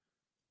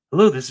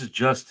Hello, this is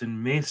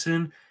Justin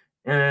Mason,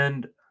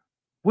 and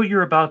what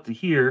you're about to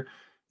hear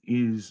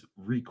is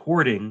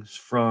recordings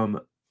from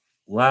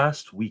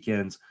last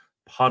weekend's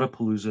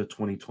Podapalloza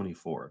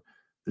 2024.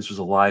 This was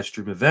a live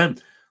stream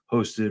event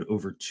hosted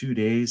over 2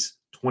 days,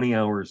 20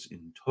 hours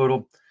in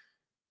total.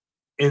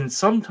 And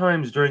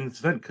sometimes during this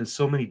event, because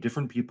so many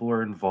different people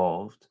are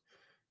involved,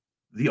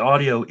 the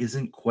audio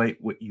isn't quite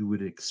what you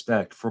would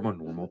expect from a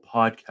normal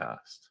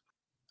podcast.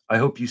 I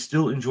hope you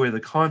still enjoy the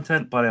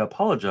content, but I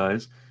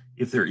apologize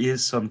if there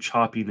is some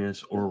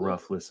choppiness or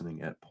rough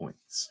listening at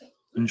points.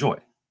 Enjoy.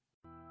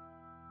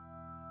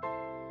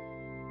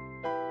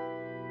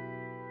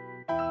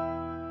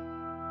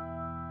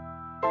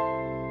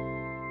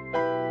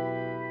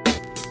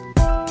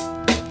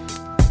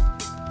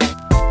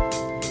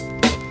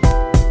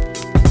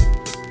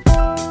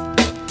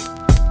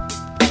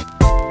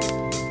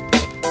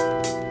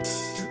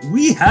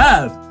 We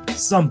have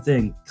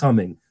something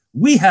coming.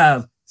 We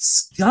have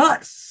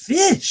Scott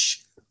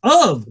Fish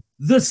of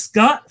the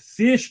Scott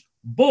Fish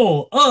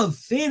Bowl of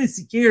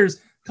Fantasy Cares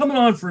coming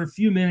on for a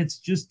few minutes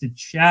just to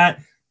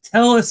chat.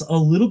 Tell us a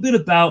little bit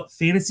about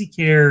Fantasy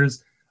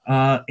Cares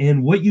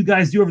and what you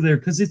guys do over there,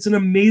 because it's an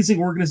amazing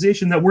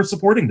organization that we're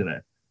supporting today.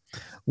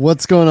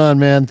 What's going on,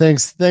 man?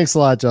 Thanks a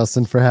lot,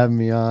 Justin, for having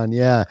me on.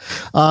 Yeah.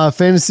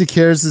 Fantasy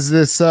Cares is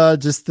this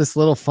just this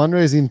little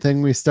fundraising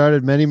thing we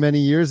started many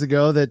years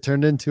ago that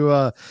turned into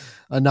a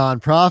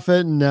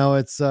nonprofit, and now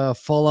it's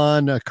full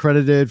on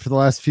accredited for the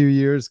last few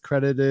years,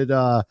 credited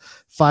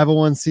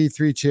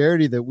 501c3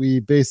 charity that we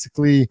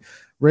basically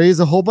raise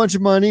a whole bunch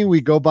of money.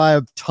 We go buy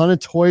a ton of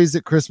toys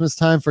at Christmas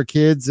time for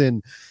kids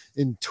in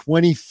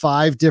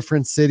 25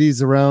 different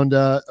cities around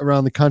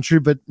the country.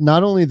 But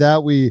not only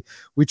that, we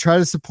try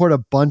to support a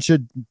bunch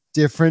of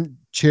different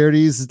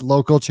charities,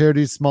 local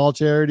charities, small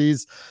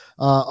charities,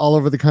 all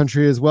over the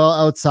country as well.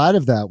 Outside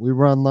of that, we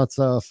run lots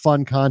of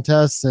fun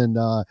contests and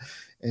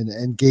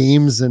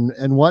games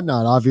and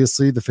whatnot.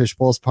 Obviously, the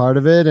Fishbowl is part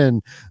of it,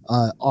 and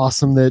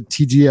awesome that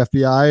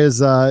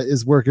TGFBI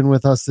is working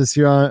with us this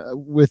year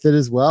with it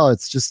as well.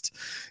 It's just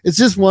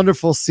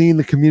wonderful seeing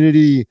the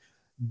community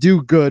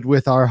do good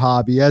with our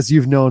hobby, as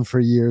you've known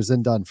for years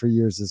and done for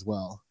years as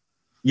well.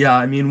 Yeah,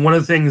 I mean, one of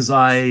the things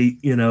I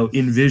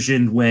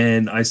envisioned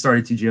when I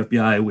started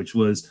TGFBI, which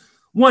was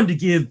one, to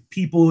give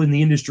people in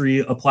the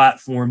industry a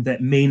platform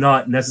that may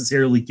not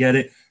necessarily get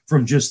it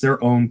from just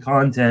their own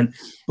content,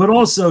 but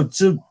also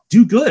to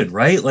do good,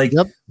 right? Like,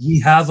 yep. we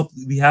have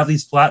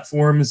these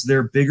platforms,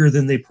 they're bigger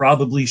than they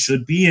probably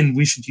should be, and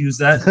we should use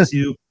that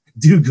to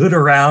do good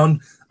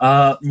around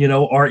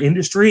our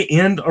industry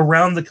and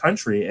around the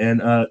country.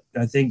 And I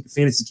think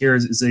Fantasy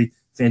Cares is a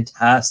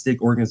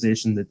fantastic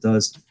organization that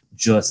does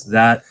just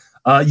that.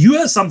 You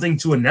have something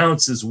to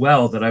announce as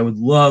well that I would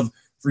love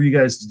for you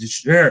guys to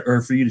share,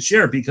 or for you to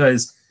share,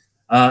 because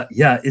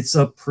it's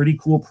a pretty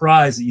cool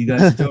prize that you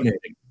guys are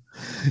donating.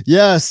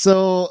 Yeah,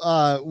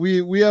 so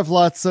we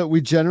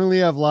generally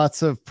have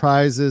lots of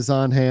prizes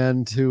on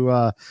hand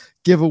to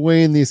give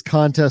away in these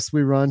contests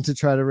we run to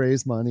try to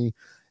raise money.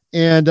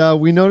 And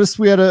we noticed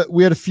we had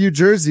a few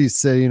jerseys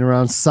sitting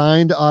around,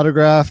 signed,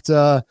 autographed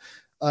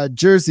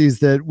jerseys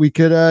that we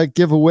could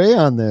give away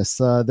on this.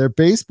 They're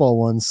baseball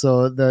ones,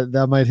 so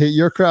that might hit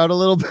your crowd a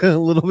little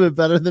bit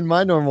better than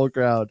my normal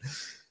crowd.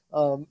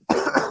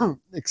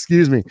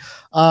 Excuse me.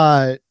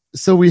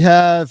 So we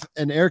have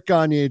an Eric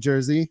Gagne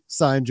jersey,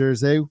 signed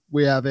jersey.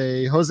 We have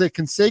a Jose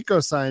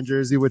Canseco signed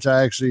jersey, which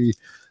I actually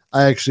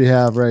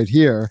have right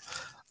here.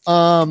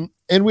 And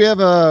we have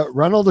a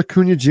Ronald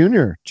Acuna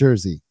Jr.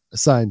 jersey, a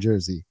signed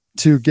jersey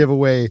to give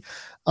away.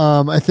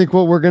 I think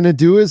what we're going to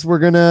do is we're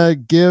going to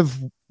give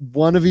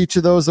one of each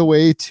of those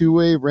away to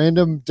a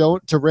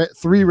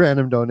three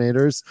random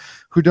donators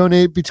who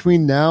donate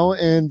between now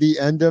and the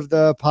end of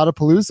the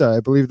Podapalloza. I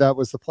believe that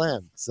was the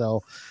plan.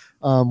 So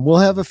we'll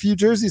have a few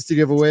jerseys to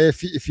give away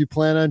if you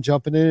plan on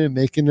jumping in and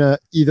making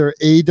either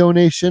a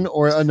donation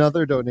or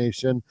another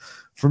donation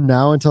from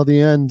now until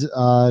the end.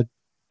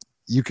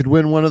 You could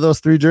win one of those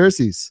three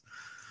jerseys.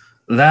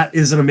 That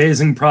is an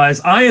amazing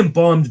prize. I am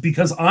bummed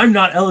because I'm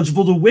not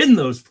eligible to win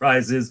those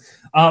prizes.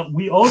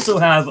 We also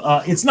have,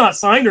 it's not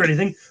signed or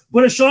anything,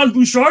 but a Sean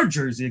Bouchard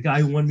jersey, a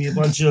guy who won me a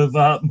bunch of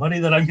money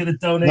that I'm going to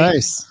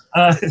donate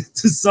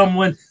to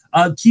someone.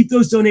 Keep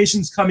those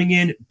donations coming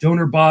in.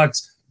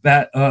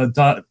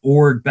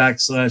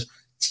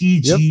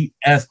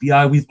 DonorBox.org/TGFBI.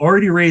 Yep. We've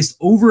already raised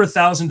over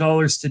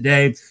 $1,000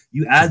 today.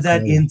 You add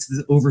that into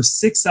the over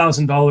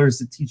 $6,000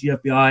 that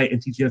TGFBI and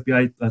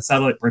TGFBI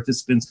satellite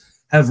participants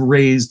have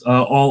raised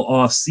all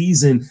off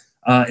season.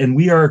 And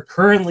we are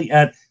currently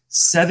at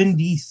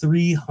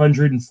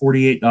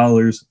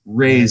 $7,348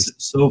 raised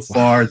so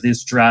far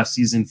this draft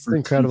season for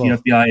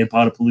TGFBI and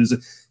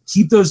Podapalloza.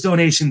 Keep those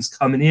donations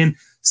coming in.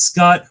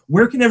 Scott,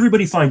 where can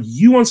everybody find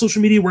you on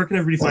social media? Where can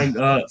everybody find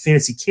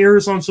Fantasy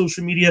Cares on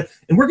social media?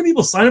 And where can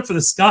people sign up for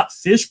the Scott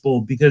Fish Bowl?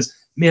 Because,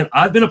 man,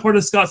 I've been a part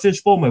of the Scott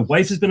Fish Bowl. My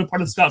wife has been a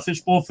part of the Scott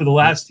Fish Bowl for the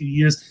last few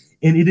years,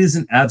 and it is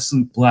an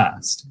absolute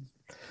blast.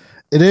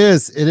 It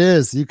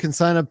is. You can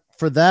sign up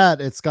for that,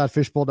 at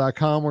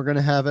scottfishbowl.com, we're going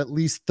to have at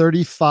least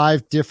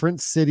 35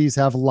 different cities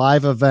have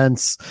live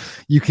events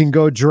you can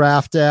go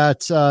draft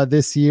at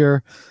this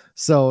year.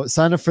 So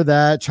sign up for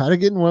that. Try to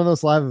get in one of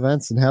those live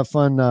events and have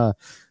fun,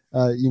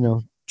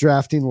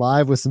 drafting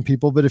live with some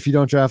people. But if you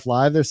don't draft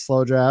live, there's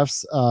slow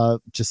drafts,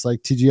 just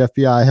like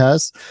TGFBI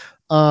has.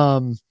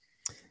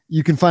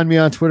 You can find me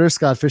on Twitter,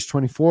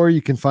 ScottFish24.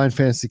 You can find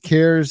Fantasy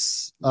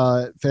Cares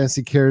at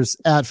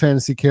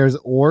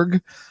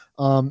FantasyCares.org.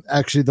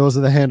 Actually, those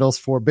are the handles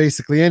for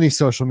basically any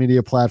social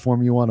media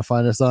platform you want to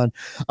find us on.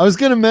 I was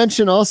going to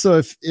mention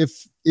also,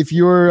 if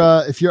your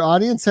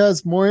audience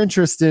has more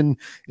interest in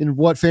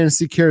what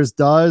Fantasy Cares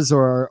does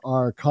or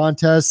our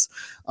contests,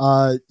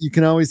 you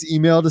can always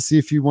email to see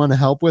if you want to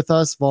help with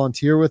us,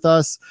 volunteer with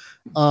us,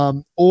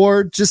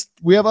 or just,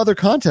 we have other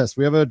contests.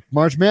 We have a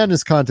March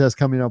Madness contest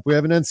coming up. We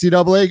have an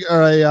NCAA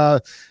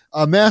or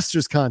a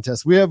Masters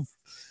contest. We have,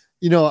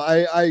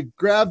 I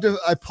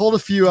pulled a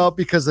few out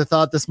because I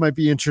thought this might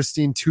be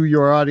interesting to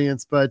your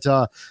audience, but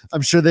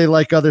I'm sure they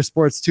like other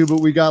sports too.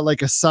 But we got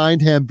like a signed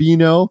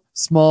Hambino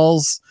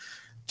Smalls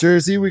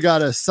jersey. We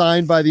got a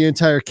signed by the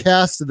entire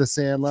cast of the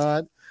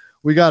Sandlot.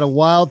 We got a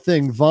Wild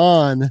Thing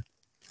Vaughn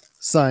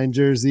signed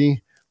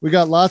jersey. We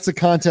got lots of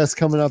contests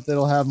coming up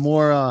that'll have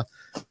more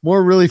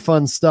really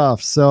fun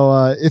stuff.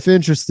 So if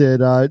interested,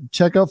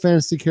 check out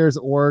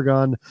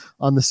FantasyCares.org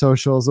on the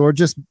socials, or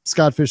just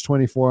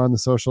ScottFish24 on the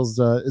socials,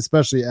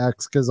 especially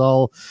X, because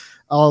I'll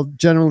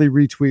generally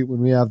retweet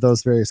when we have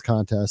those various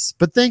contests.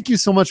 But thank you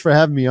so much for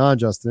having me on,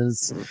 Justin.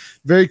 It's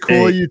very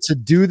cool of you to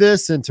do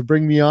this and to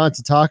bring me on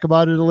to talk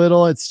about it a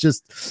little. It's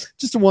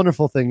just a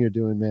wonderful thing you're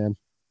doing, man.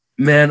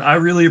 Man, I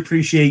really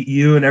appreciate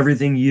you and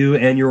everything you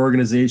and your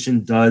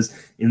organization does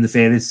in the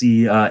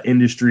fantasy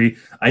industry.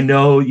 I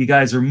know you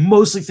guys are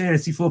mostly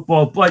fantasy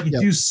football, but you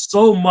do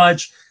so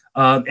much.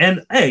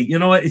 And hey, you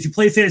know what? If you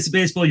play fantasy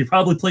baseball, you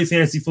probably play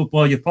fantasy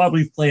football. You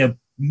probably play a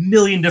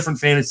million different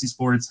fantasy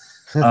sports.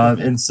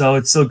 And so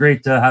it's so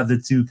great to have the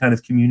two kind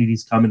of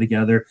communities coming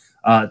together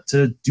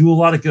to do a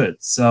lot of good.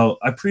 So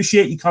I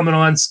appreciate you coming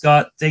on,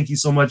 Scott. Thank you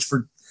so much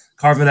for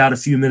carving out a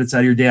few minutes out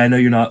of your day. I know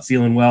you're not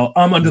feeling well.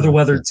 I'm under the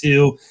weather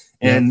too.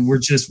 And we're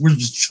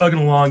just chugging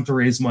along to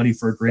raise money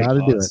for a great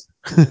cause.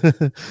 Do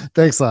it.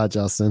 Thanks a lot,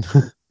 Justin.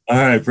 All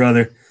right,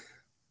 brother.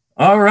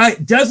 All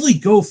right. Definitely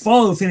go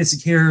follow Fantasy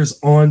Cares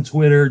on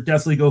Twitter.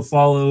 Definitely go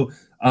follow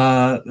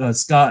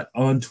Scott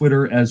on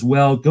Twitter as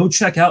well. Go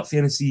check out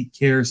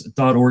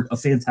fantasycares.org, a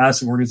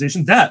fantastic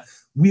organization that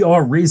we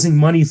are raising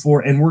money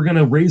for. And we're going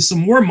to raise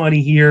some more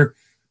money here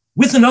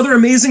with another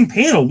amazing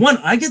panel. One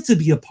I get to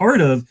be a part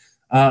of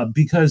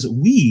because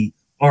we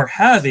are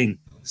having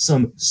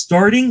some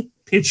starting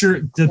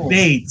pitcher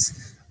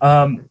debates.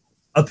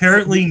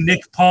 Apparently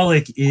Nick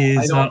Pollock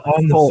is on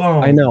the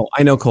phone.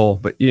 I know Cole,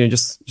 but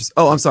just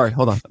I'm sorry.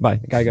 Hold on. Bye.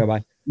 Gotta go.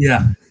 Bye.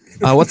 Yeah.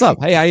 What's up?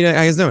 Hey, how you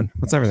guys doing?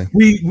 What's everything?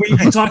 Were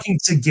you talking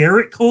to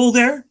Garrett Cole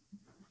there?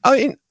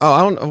 I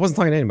wasn't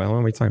talking to anybody. What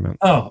are we talking about?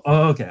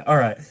 Oh, okay. All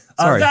right.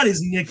 Sorry. That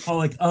is Nick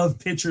Pollock of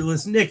Pitcher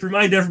List. Nick,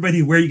 remind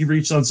everybody where you can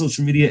reach on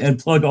social media and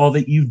plug all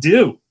that you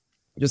do.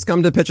 Just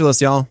come to Pitcher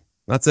List, y'all.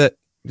 That's it.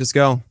 Just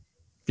go.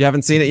 If you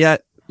haven't seen it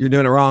yet, you're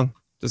doing it wrong.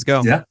 Just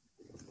go. Yeah,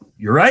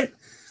 you're right.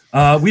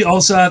 We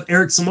also have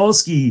Eric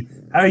Samolsky.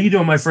 How are you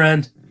doing, my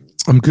friend?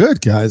 I'm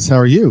good, guys. How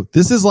are you?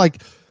 This is like,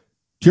 do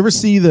you ever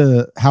see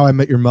the How I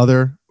Met Your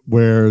Mother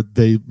where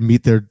they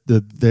meet their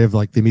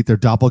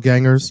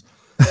doppelgangers?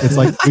 It's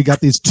like we got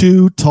these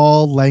two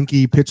tall,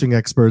 lanky pitching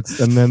experts,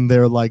 and then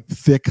they're like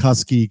thick,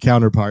 husky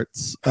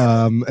counterparts.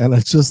 And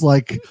it's just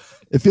like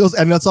it feels,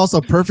 and it's also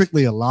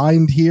perfectly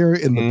aligned here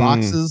in the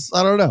boxes.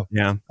 I don't know.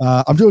 Yeah,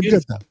 I'm doing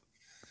good though.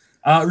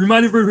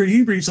 Remind everybody where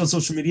you reach on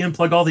social media and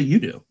plug all that you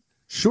do.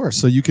 Sure.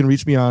 So you can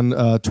reach me on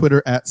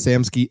Twitter at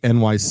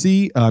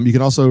SamskyNYC. You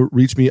can also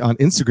reach me on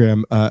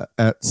Instagram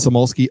at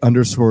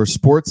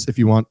Samolsky_sports if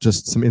you want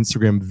just some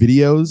Instagram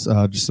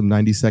videos, just some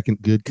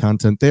 90-second good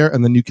content there.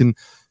 And then you can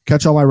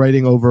catch all my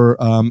writing over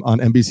on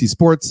NBC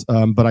Sports,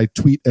 but I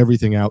tweet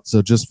everything out.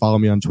 So just follow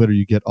me on Twitter.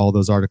 You get all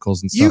those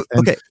articles and stuff.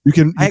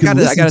 I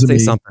gotta say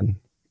something.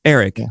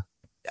 Eric. Yeah.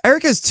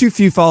 Eric has too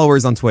few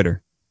followers on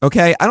Twitter.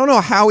 Okay, I don't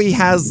know how he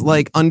has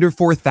like under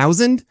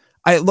 4,000.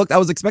 I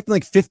was expecting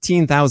like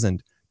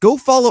 15,000. Go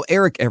follow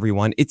Eric,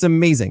 everyone. It's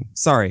amazing.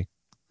 Sorry.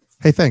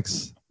 Hey,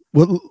 thanks.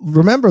 Well,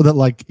 remember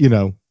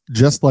that,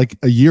 just like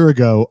a year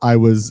ago, I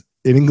was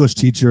an English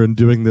teacher and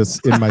doing this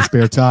in my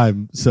spare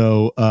time.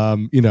 So,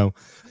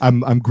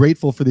 I'm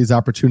grateful for these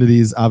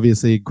opportunities.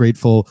 Obviously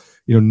grateful.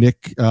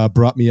 Nick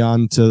brought me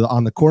on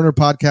the Corner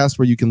podcast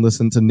where you can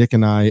listen to Nick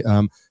and I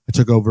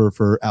took over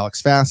for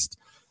Alex Fast.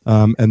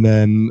 And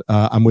then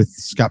I'm with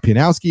Scott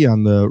Pianowski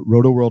on the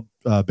Roto World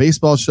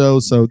baseball show.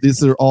 So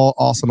these are all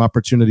awesome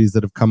opportunities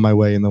that have come my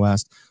way in the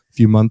last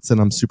few months, and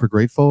I'm super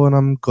grateful, and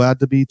I'm glad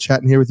to be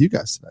chatting here with you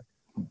guys today.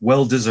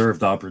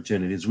 Well-deserved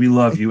opportunities. We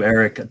love you,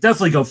 Eric.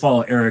 Definitely go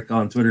follow Eric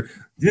on Twitter.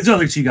 These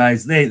other two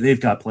guys,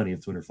 they've got plenty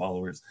of Twitter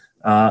followers.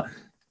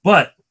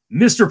 But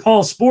Mr.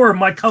 Paul Sporer,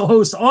 my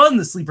co-host on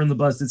the Sleeper and the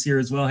Bust, is here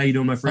as well. How you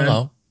doing, my friend?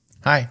 Hello.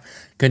 Hi.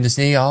 Good to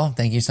see you all.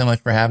 Thank you so much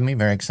for having me.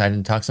 Very excited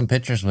to talk some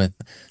pitchers with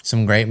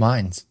some great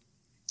minds.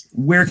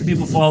 Where can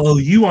people follow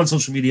you on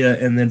social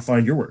media and then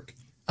find your work?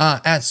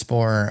 At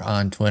Spore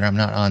on Twitter. I'm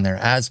not on there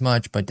as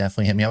much, but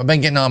definitely hit me up. I've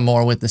been getting on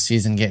more with the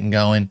season getting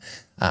going.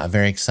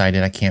 Very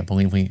excited. I can't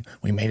believe we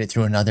made it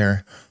through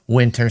another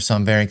winter, so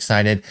I'm very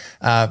excited.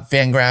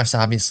 Fangraphs,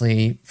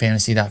 obviously,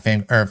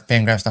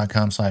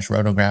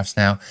 fangraphs.com/rotographs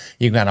now.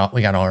 We got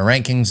all our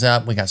rankings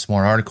up. We got some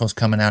more articles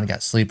coming out. We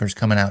got sleepers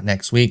coming out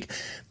next week.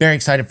 Very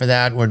excited for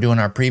that. We're doing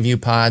our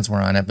preview pods.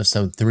 We're on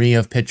episode 3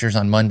 of Pitchers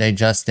on Monday,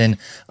 Justin,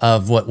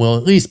 of what will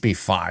at least be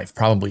 5,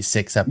 probably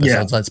 6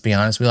 episodes. Yeah. Let's be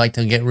honest. We like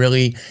to get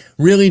really,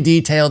 really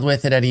detailed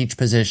with it at each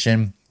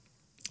position.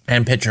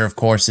 And pitcher, of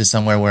course, is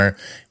somewhere where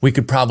we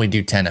could probably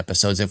do 10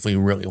 episodes if we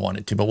really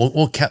wanted to, but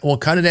we'll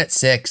cut it at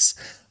 6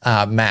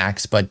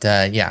 max. But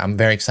yeah, I'm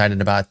very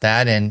excited about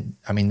that. And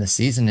I mean, the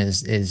season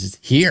is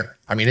here.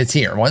 I mean, it's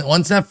here.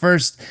 Once that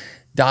first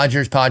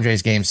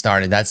Dodgers-Padres game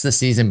started, that's the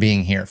season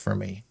being here for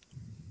me.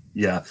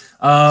 Yeah.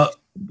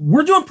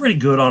 We're doing pretty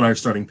good on our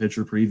starting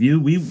pitcher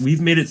preview.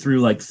 We've made it through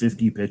like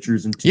 50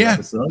 pitchers in 2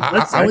 episodes.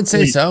 I would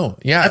say so.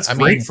 Yeah, that's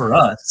great for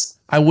us.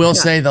 I will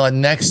say the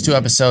next 2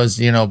 episodes,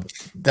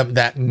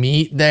 that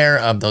meat there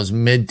of those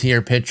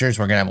mid-tier pitchers,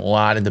 we're going to have a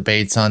lot of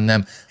debates on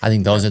them. I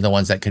think those are the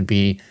ones that could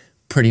be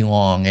pretty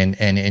long and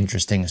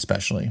interesting,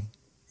 especially.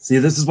 See,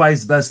 this is why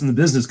he's the best in the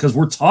business, because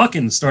we're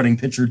talking starting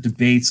pitcher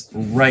debates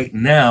right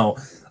now.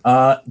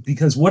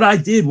 Because what I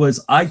did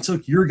was I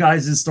took your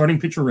guys' starting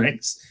pitcher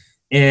ranks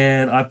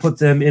and I put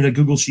them in a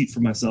Google sheet for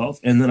myself.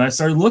 And then I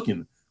started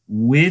looking,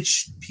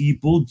 which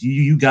people do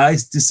you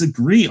guys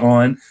disagree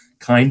on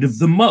kind of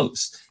the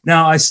most?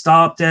 Now, I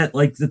stopped at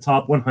like the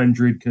top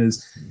 100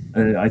 because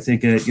I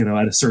think at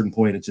a certain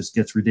point it just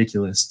gets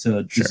ridiculous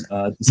to just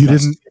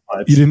discuss.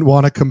 You didn't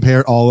want to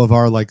compare all of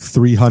our like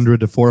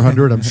 300 to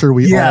 400. I'm sure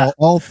we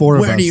all 4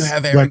 of us. Where do you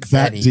have Eric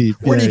that deep?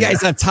 Where do you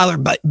guys have Tyler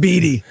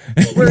Beatty?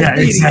 Yeah,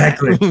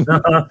 exactly.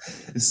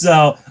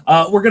 So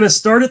we're going to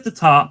start at the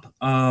top,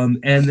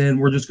 and then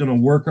we're just going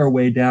to work our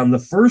way down. The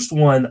first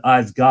one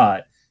I've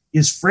got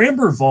is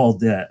Framber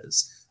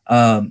Valdez.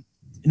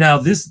 Now,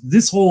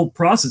 this whole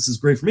process is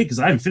great for me because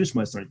I haven't finished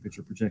my starting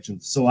pitcher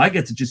projections, so I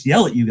get to just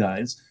yell at you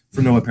guys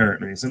for no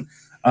apparent reason,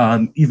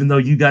 even though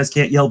you guys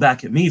can't yell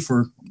back at me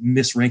for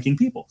misranking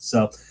people.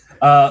 So,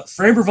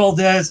 Framber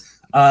Valdez,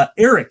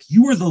 Eric,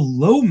 you are the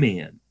low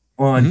man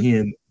on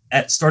him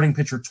at starting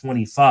pitcher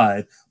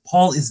 25.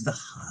 Paul is the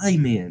high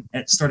man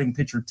at starting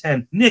pitcher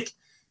 10. Nick,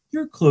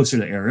 you're closer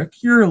to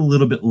Eric. You're a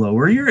little bit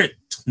lower. You're at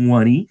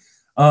 20.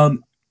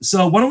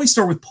 So why don't we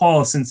start with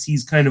Paul, since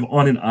he's kind of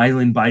on an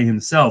island by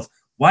himself.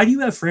 Why do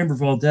you have Framber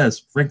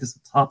Valdez ranked as the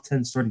top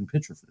 10 starting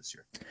pitcher for this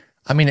year?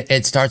 I mean,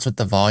 it starts with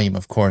the volume,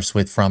 of course,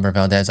 with Framber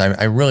Valdez.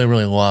 I really,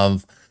 really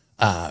love,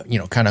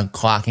 kind of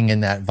clocking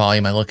in that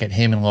volume. I look at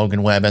him and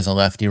Logan Webb as a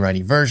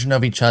lefty-righty version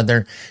of each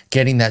other,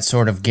 getting that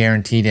sort of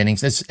guaranteed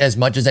innings. As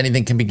much as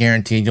anything can be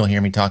guaranteed, you'll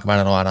hear me talk about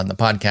it a lot on the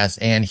podcast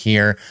and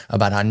hear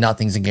about how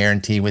nothing's a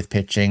guarantee with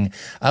pitching,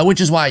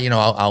 which is why,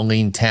 I'll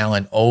lean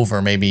talent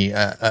over maybe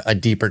a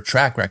deeper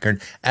track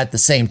record. At the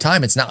same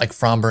time, it's not like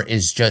Framber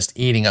is just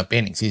eating up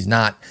innings. He's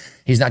not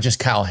just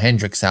Kyle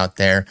Hendricks out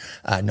there.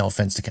 No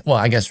offense to,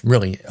 I guess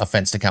really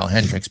offense to Kyle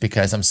Hendricks,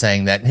 because I'm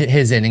saying that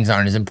his innings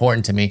aren't as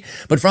important to me.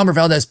 But Framber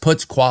Valdez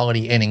puts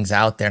quality innings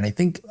out there, and I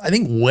think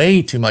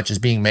way too much is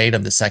being made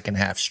of the second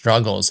half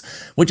struggles,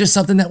 which is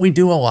something that we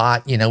do a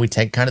lot. We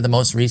take kind of the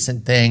most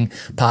recent thing,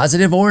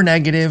 positive or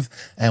negative,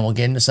 and we'll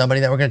get into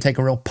somebody that we're going to take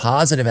a real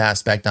positive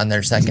aspect on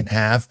their second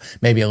half,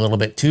 maybe a little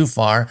bit too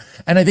far.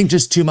 And I think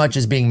just too much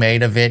is being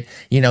made of it.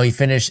 He's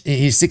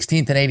 16th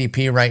in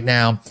ADP right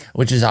now,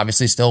 which is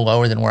obviously still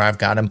lower than where I've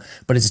got him,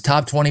 but it's a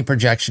top 20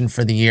 projection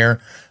for the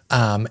year.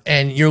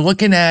 And you're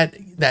looking at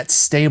that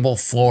stable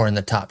floor in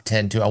the top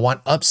 10 too. I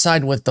want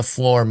upside with the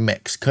floor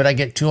mix. Could I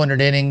get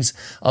 200 innings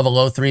of a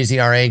low 3s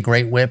ERA,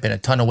 great whip, and a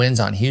ton of wins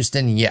on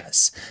Houston?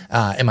 Yes.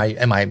 Am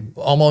I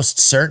almost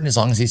certain, as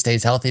long as he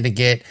stays healthy, to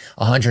get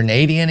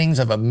 180 innings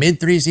of a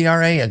mid 3s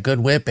ERA, a good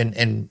whip,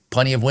 and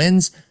plenty of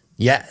wins?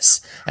 Yes.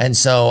 And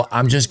so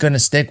I'm just going to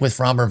stick with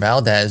Framber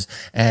Valdez.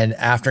 And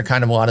after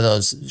kind of a lot of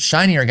those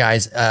shinier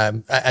guys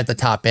at the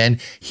top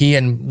end, he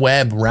and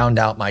Webb round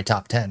out my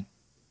top 10.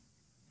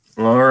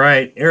 All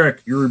right,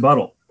 Eric, your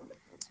rebuttal.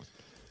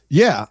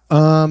 Yeah.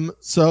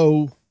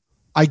 So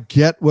I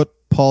get what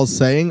Paul's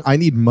saying. I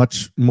need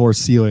much more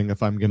ceiling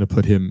if I'm going to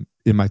put him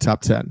in my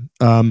top 10.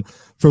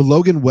 For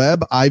Logan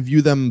Webb, I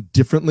view them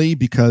differently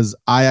because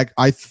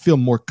I feel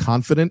more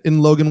confident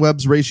in Logan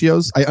Webb's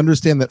ratios. I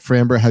understand that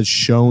Framber has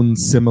shown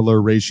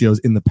similar ratios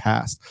in the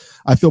past.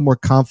 I feel more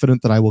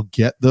confident that I will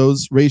get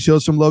those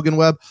ratios from Logan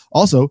Webb.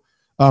 Also,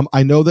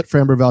 I know that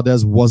Framber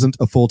Valdez wasn't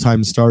a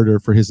full-time starter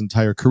for his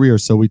entire career,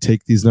 so we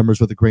take these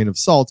numbers with a grain of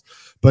salt,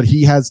 but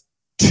he has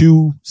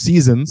 2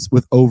 seasons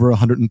with over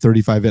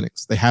 135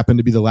 innings. They happen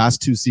to be the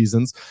last 2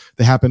 seasons.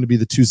 They happen to be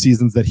the 2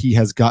 seasons that he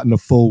has gotten a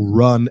full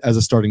run as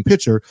a starting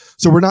pitcher.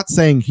 So we're not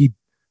saying he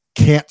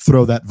can't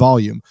throw that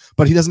volume,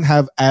 but he doesn't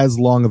have as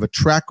long of a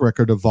track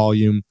record of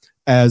volume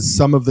as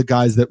some of the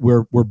guys that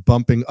we're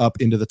bumping up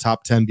into the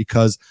top 10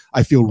 because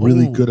I feel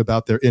really good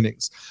about their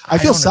innings. I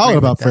feel solid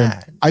about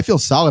I feel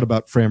solid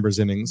about Framber's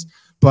innings,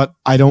 but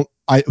we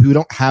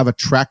don't have a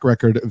track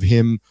record of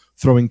him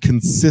throwing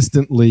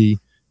consistently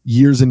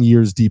years and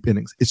years deep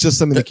innings. It's just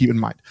something to keep in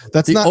mind.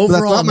 That's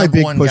not my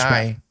big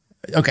pushback.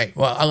 Okay,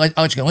 well, I'll let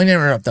you go. Let me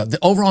interrupt though. The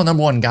overall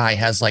number one guy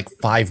has like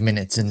 5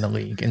 minutes in the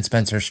league, and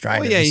Spencer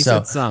Strider. Well, yeah, he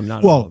said some.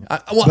 Not all.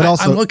 But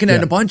also, I'm looking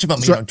at a bunch of them.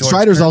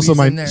 Strider's also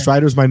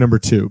Strider's my number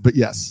 2, but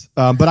yes.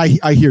 But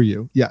I hear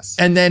you. Yes.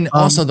 And then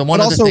also the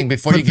one other thing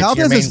before you get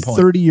Valdez to your main point.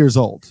 30 years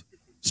old.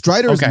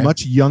 Strider is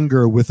much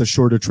younger with a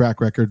shorter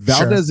track record.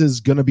 Valdez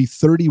is going to be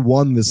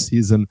 31 this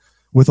season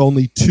with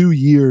only 2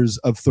 years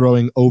of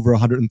throwing over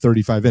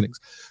 135 innings.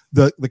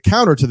 The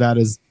counter to that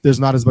is there's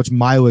not as much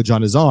mileage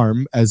on his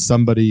arm as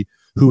somebody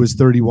who is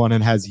 31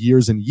 and has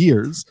years and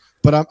years.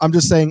 But I'm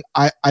just saying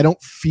I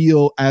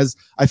feel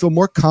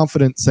more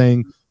confident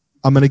saying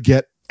I'm going to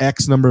get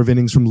X number of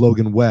innings from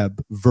Logan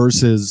Webb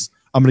versus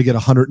I'm going to get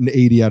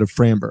 180 out of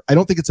Framber. I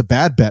don't think it's a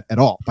bad bet at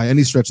all by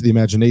any stretch of the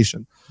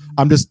imagination.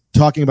 I'm just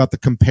talking about the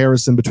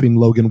comparison between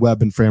Logan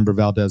Webb and Framber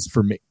Valdez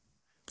for me.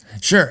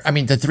 Sure. I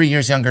mean, the 3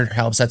 years younger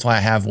helps. That's why I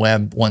have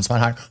Webb one spot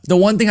higher. The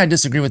one thing I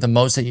disagree with the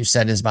most that you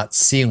said is about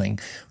ceiling.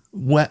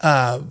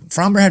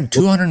 Framber had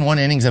 201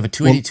 innings of a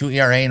 2.82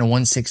 ERA and a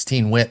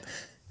 1.16 WHIP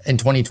in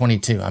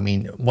 2022. I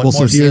mean, what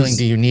more ceiling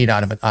do you need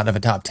out of a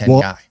top 10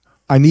 guy?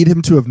 I need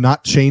him to have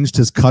not changed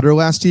his cutter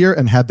last year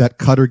and had that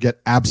cutter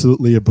get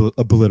absolutely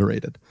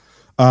obliterated.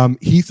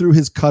 He threw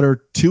his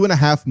cutter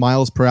 2.5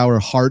 miles per hour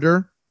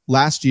harder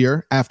last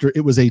year after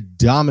it was a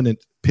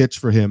dominant pitch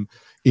for him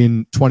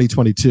in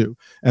 2022.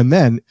 And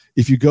then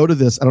if you go to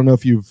this, I don't know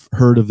if you've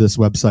heard of this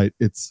website.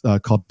 It's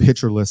called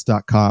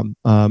pitcherlist.com.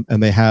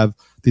 And they have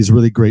these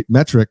really great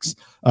metrics,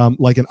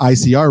 like an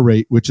ICR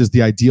rate, which is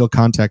the ideal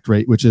contact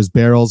rate, which is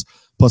barrels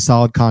plus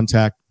solid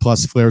contact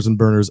plus flares and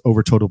burners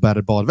over total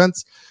batted ball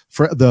events.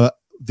 For the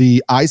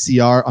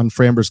ICR on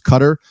Framber's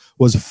cutter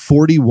was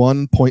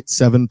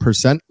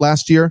 41.7%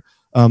 last year.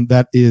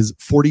 That is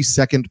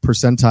 42nd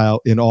percentile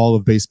in all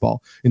of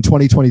baseball. In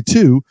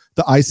 2022,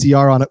 the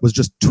ICR on it was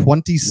just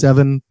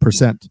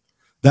 27%.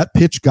 That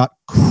pitch got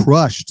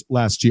crushed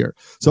last year.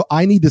 So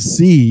I need to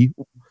see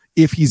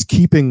if he's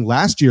keeping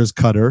last year's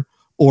cutter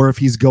or if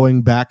he's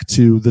going back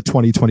to the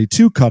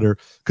 2022 cutter,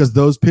 because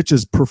those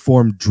pitches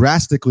perform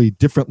drastically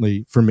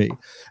differently for me.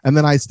 And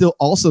then I still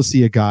also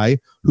see a guy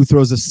who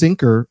throws a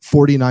sinker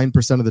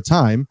 49% of the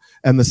time,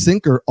 and the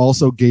sinker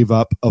also gave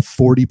up a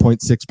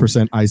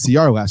 40.6%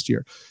 ICR last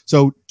year.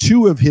 So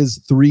 2 of his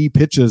 3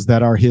 pitches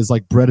that are his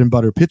like bread and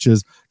butter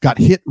pitches got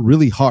hit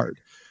really hard.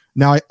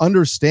 Now, I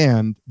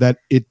understand that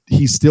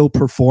he still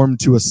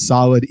performed to a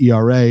solid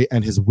ERA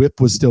and his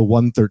whip was still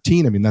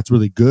 113. I mean, that's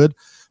really good.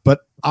 But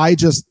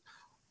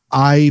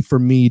for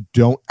me,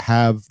 don't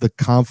have the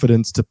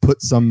confidence to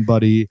put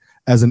somebody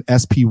as an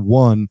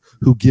SP1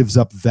 who gives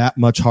up that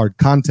much hard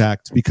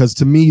contact, because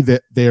to me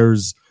that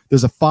there's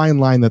a fine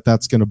line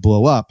that's going to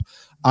blow up.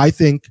 I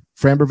think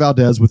Framber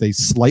Valdez with a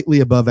slightly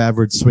above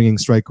average swinging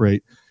strike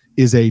rate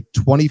is a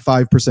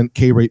 25%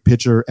 K rate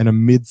pitcher and a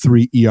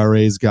mid-3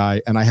 ERAs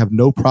guy, and I have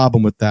no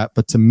problem with that.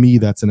 But to me,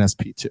 that's an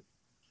SP2.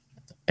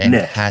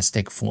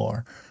 Fantastic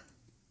floor.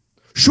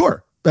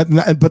 Sure,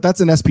 but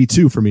that's an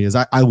SP2 for me.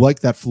 I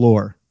like that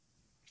floor.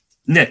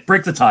 Nick,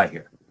 break the tie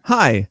here.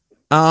 Hi.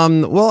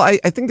 Well, I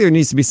think there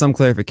needs to be some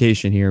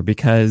clarification here,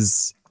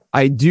 because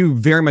I do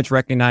very much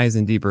recognize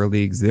in deeper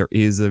leagues there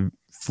is a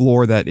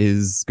floor that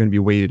is going to be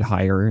weighted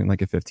higher in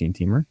like a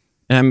 15-teamer.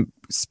 And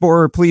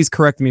Spore, please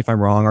correct me if I'm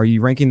wrong. Are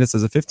you ranking this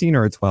as a 15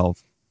 or a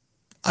 12?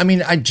 I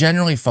mean, I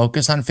generally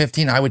focus on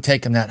 15. I would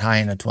take him that high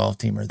in a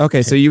 12-teamer.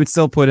 Okay, so you would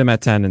still put him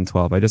at 10 and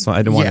 12. I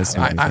don't want to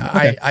assume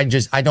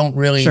anything. I don't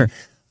really... Sure.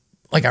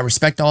 Like, I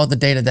respect all the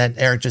data that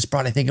Eric just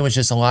brought. I think it was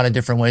just a lot of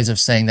different ways of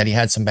saying that he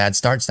had some bad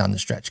starts down the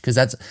stretch, because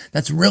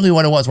that's really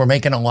what it was. We're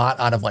making a lot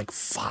out of like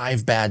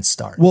 5 bad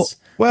starts.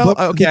 Well,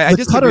 okay. I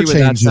just agree with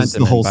that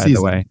sentiment, by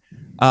the way.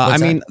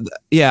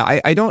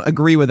 I don't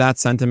agree with that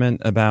sentiment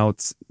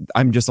about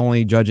I'm just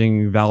only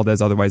judging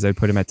Valdez. Otherwise, I'd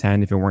put him at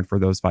 10 if it weren't for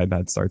those 5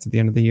 bad starts at the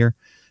end of the year.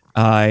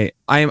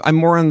 I'm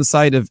more on the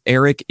side of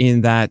Eric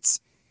in that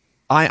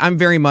I'm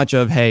very much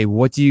of, hey,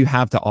 what do you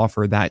have to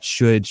offer that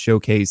should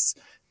showcase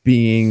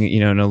being,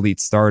 an elite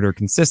starter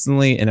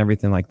consistently and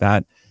everything like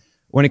that.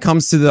 When it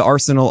comes to the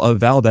arsenal of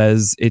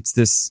Valdez, it's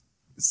this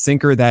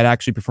sinker that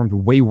actually performed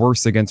way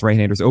worse against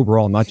right-handers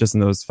overall, not just in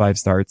those 5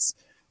 starts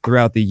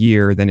throughout the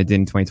year than it did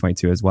in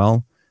 2022 as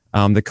well.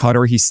 The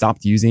cutter he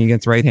stopped using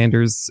against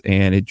right-handers,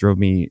 and it drove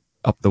me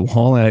up the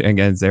wall. And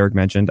again, as Eric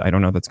mentioned, I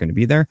don't know if that's going to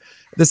be there.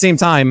 At the same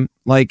time,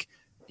 like,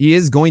 he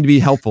is going to be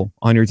helpful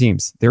on your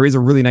teams. There is a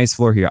really nice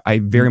floor here. I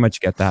very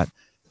much get that.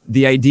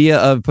 The idea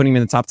of putting him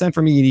in the top 10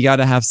 for me, you got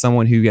to have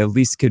someone who at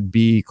least could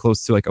be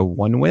close to like a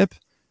 1 whip,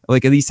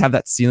 like at least have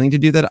that ceiling to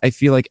do that. I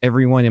feel like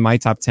everyone in my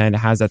top 10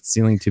 has that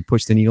ceiling to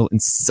push the needle in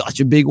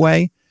such a big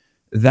way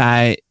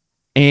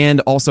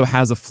and also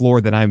has a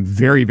floor that I'm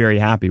very, very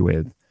happy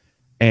with.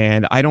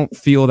 And I don't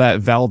feel that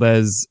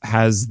Valdez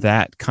has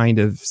that kind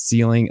of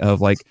ceiling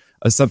of like,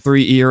 a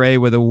sub-3 ERA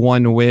with a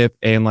 1 whip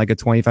and like a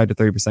 25 to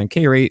 30%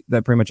 K rate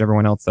that pretty much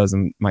everyone else does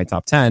in my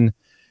top 10.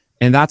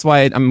 And that's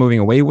why I'm moving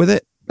away with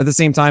it. At the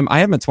same time, I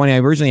have him at 20. I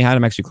originally had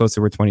him actually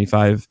closer to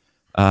 25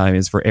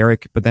 is for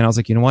Eric. But then I was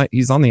like, you know what?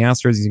 He's on the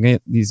Astros. He's going to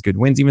get these good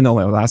wins, even though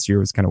last year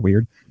was kind of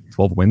weird.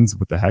 12 wins.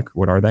 What the heck?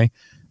 What are they?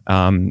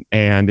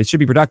 And it should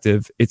be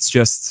productive. It's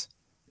just,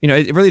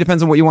 it really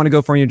depends on what you want to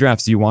go for in your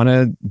drafts. Do you want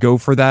to go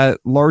for that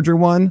larger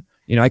one?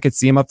 I could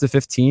see him up to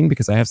 15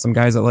 because I have some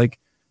guys at like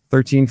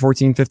 13,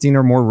 14, 15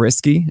 are more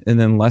risky and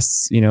then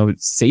less,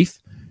 safe.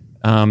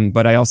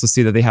 But I also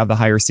see that they have the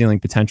higher ceiling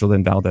potential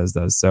than Valdez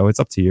does. So it's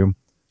up to you.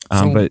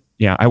 But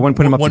yeah, I wouldn't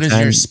put him up to 10. What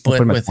is your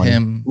split with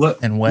him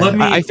and Webb?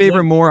 I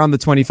favor more on the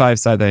 25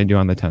 side than I do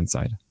on the 10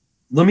 side.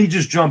 Let me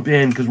just jump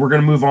in because we're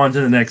going to move on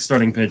to the next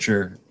starting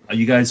pitcher.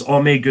 You guys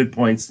all made good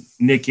points.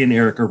 Nick and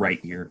Eric are right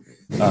here.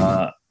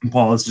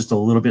 Paul is just a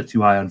little bit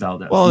too high on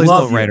Valdez. Well, there's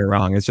no right or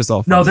wrong. It's just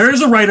all fun. No, there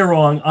is a right or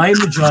wrong. I am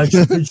the judge,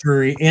 the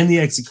jury, and the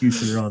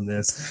executioner on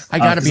this. I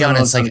got to be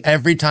honest. Like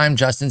every time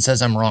Justin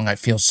says I'm wrong, I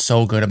feel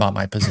so good about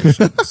my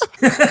positions.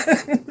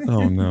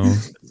 Oh no.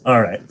 All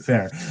right,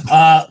 fair.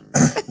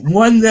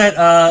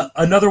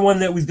 Another one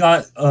that we've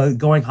got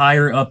going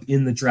higher up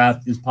in the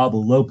draft is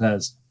Pablo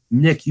Lopez.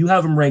 Nick, you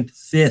have him ranked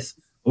 5th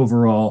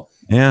overall.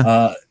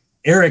 Yeah.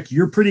 Eric,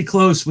 you're pretty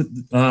close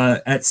with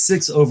at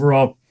 6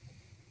 overall.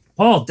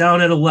 Paul down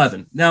at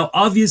 11. Now,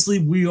 obviously,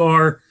 we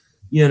are,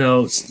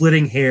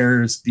 splitting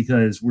hairs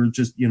because we're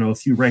just, a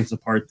few ranks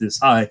apart this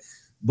high.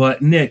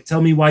 But Nick,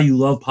 tell me why you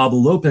love Pablo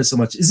Lopez so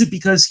much. Is it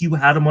because you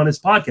had him on his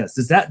podcast?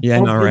 Does that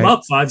bump him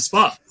up 5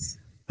 spots?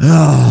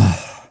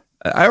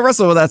 I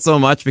wrestle with that so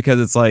much because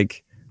it's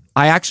like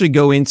I actually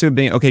go into it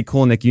being, okay,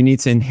 cool, Nick, you need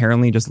to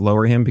inherently just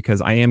lower him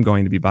because I am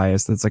going to be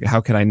biased. It's like,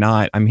 how could I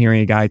not? I'm hearing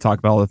a guy talk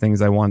about all the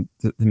things I want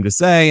him to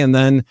say, and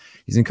then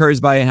he's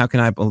encouraged by it. How can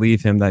I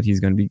believe him that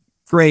he's going to be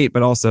great,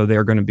 but also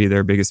they're going to be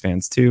their biggest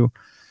fans too.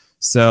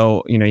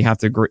 So, you have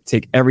to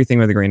take everything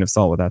with a grain of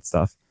salt with that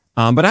stuff.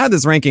 But I had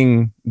this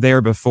ranking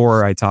there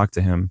before I talked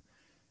to him.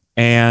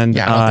 And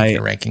yeah, I don't think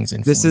your rankings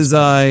influence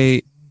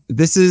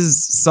this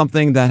is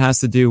something that has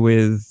to do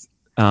with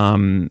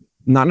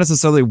not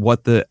necessarily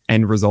what the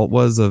end result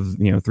was of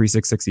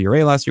 3.66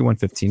 ERA last year,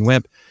 115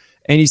 WHIP,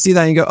 and you see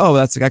that and you go, oh,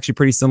 that's actually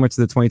pretty similar to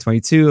the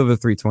 2022 of a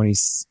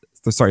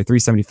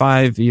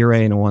 375 ERA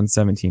and a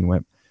 117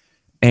 WHIP.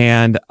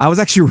 And I was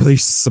actually really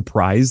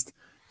surprised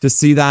to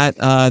see that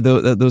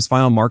those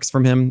final marks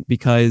from him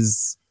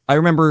because I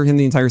remember him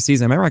the entire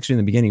season. I remember actually in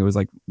the beginning it was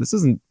like, this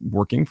isn't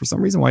working for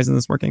some reason. Why isn't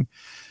this working?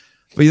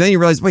 But then you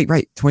realize, wait,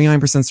 right, 29%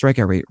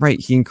 strikeout rate. Right,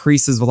 he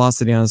increases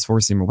velocity on his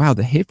four-seamer. Wow,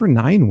 the hit per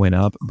 9 went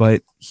up,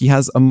 but he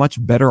has a much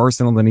better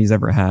arsenal than he's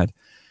ever had.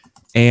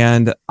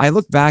 And I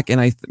look back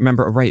and I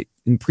remember, right,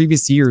 in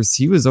previous years,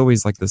 he was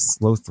always like this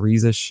slow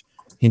 3s-ish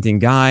hinting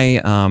guy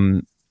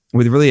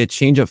with really a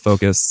change-up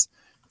focus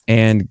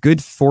and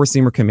good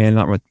four-seamer command,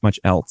 not much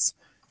else.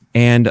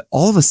 And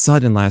all of a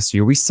sudden last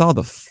year, we saw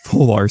the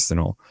full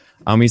arsenal.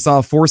 We saw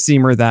a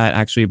four-seamer that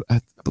actually, I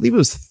believe it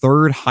was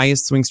 3rd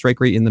highest swing strike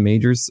rate in the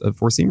majors of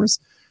four-seamers.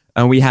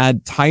 We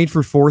had tied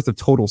for 4th of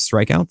total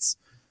strikeouts.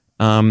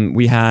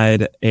 We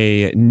had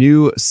a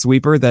new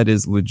sweeper that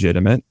is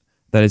legitimate,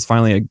 that is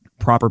finally a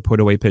proper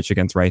put-away pitch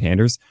against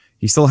right-handers.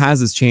 He still has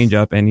his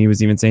changeup, and he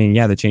was even saying,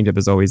 yeah, the changeup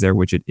is always there,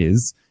 which it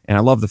is. And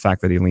I love the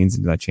fact that he leans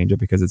into that changeup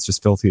because it's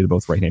just filthy to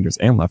both right-handers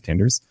and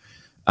left-handers.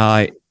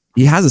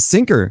 He has a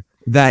sinker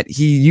that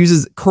he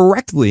uses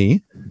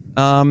correctly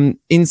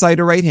inside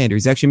a right-hander.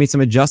 He's actually made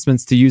some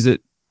adjustments to use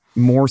it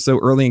more so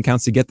early in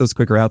counts to get those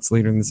quicker outs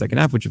later in the second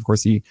half, which of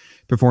course he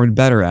performed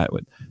better at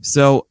it.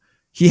 So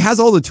he has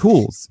all the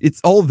tools. It's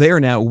all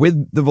there now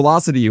with the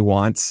velocity you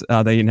want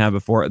that you didn't have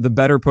before, the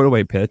better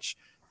put-away pitch,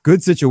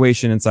 good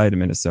situation inside of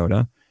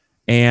Minnesota.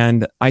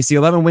 And I see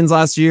 11 wins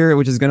last year,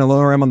 which is going to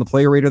lower him on the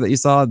player rater that you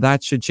saw.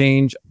 That should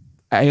change.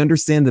 I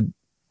understand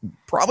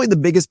probably the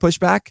biggest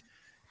pushback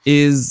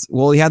is,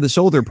 well, he had the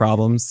shoulder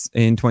problems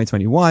in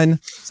 2021.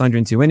 It's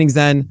 102 innings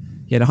then.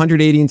 He had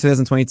 180 in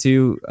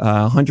 2022,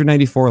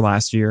 194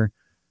 last year.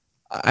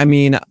 I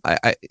mean,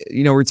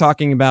 we're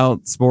talking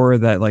about Spore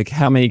that like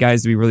how many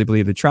guys do we really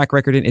believe the track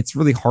record in? It's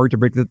really hard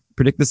to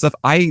predict this stuff.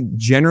 I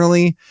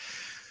generally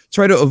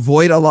try to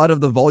avoid a lot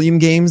of the volume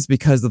games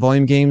because the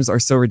volume games are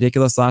so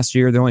ridiculous. Last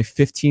year, there were only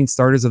 15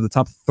 starters of the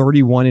top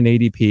 31 in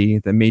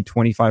ADP that made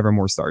 25 or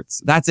more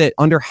starts. That's it.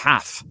 Under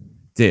half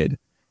did.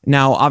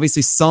 Now,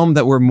 obviously, some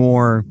that were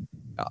more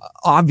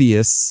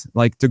obvious,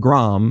 like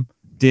DeGrom,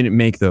 didn't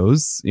make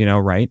those,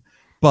 right?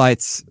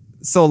 But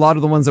so a lot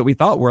of the ones that we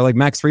thought were like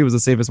Max Fried was the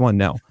safest one.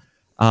 No.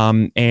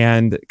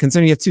 And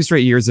considering you have 2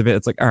 straight years of it,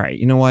 it's like, all right,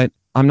 you know what?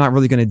 I'm not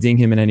really going to ding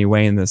him in any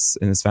way in this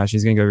fashion.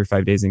 He's going to go every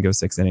 5 days and go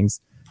 6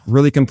 innings.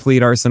 Really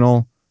complete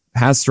arsenal,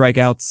 has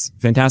strikeouts,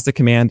 fantastic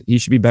command. He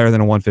should be better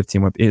than a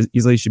 115 whip.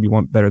 Easily should be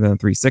better than a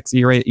 3.6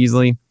 ERA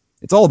easily.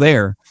 It's all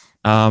there.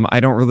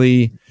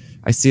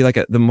 I see like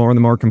the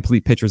more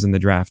complete pitchers in the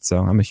draft. So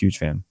I'm a huge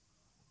fan.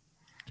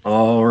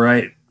 All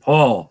right,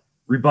 Paul,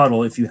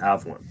 rebuttal if you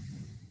have one.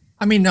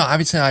 I mean, no,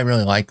 obviously I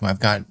really like him. I've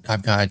got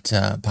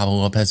Pablo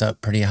Lopez up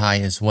pretty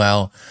high as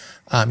well.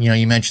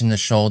 You mentioned the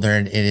shoulder.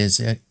 It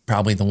is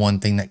probably the one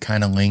thing that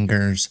kind of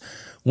lingers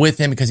with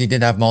him because he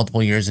did have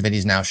multiple years of it.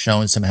 He's now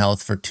shown some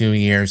health for 2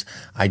 years.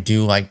 I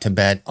do like to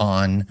bet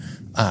on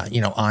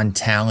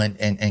talent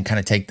and kind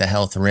of take the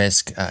health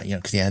risk,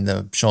 because he had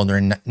the shoulder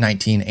in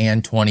 19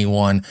 and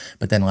 21,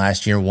 but then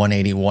last year,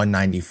 180,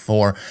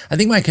 194. I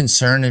think my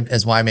concern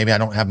is why maybe I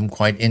don't have him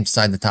quite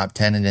inside the top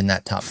 10 and in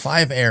that top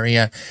 5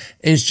 area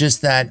is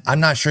just that I'm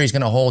not sure he's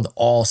going to hold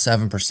all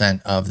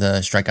 7% of the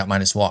strikeout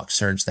minus walk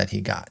surge that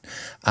he got.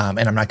 And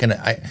I'm not going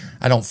to,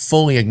 I don't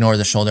fully ignore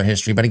the shoulder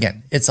history, but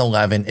again, it's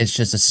 11. It's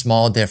just a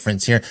small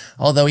difference here.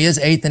 Although he is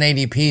 8th in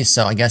ADP,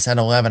 so I guess at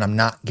 11, I'm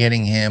not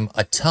getting him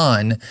a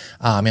ton,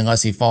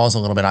 unless he falls a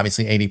little bit.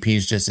 Obviously, ADP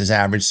is just his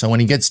average. So when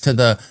he gets to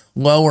the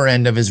lower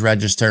end of his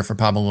register for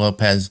Pablo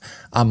Lopez,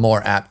 I'm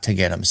more apt to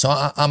get him.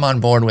 So I'm on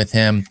board with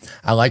him.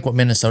 I like what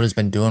Minnesota's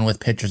been doing with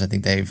pitchers. I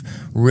think they've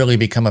really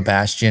become a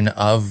bastion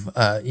of,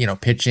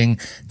 pitching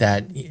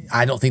that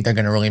I don't think they're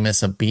going to really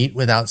miss a beat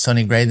without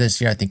Sonny Gray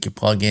this year. I think you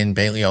plug in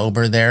Bailey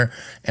Ober there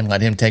and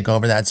let him take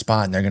over that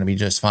spot, and they're going to be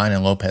just fine,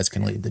 and Lopez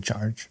can lead the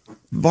charge.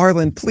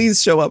 Varland,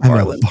 please show up,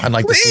 Varland. I'd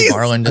like to see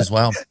Varland as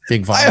well.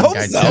 Big Varland I hope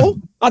guy so.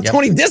 too. On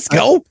Tony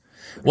Disco.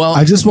 Well,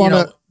 I just want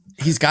to.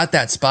 He's got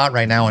that spot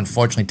right now.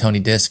 Unfortunately, Tony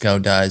Disco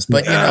does,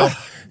 but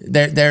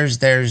there's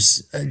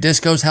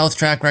Disco's health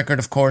track record,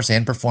 of course,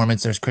 and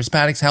performance. There's Chris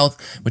Paddock's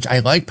health, which I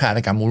like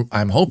Paddock.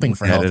 I'm hoping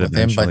for health with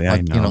him, but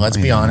let's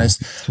be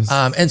honest.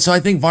 And so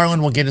I think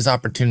Varland will get his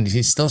opportunities.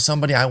 He's still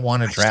somebody I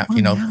want to draft.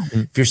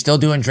 If you're still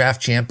doing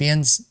draft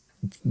champions,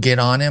 get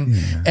on him.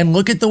 And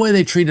look at the way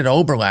they treated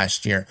Ober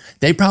last year.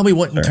 They probably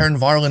wouldn't turn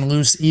Varland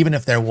loose even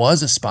if there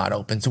was a spot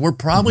open. So we're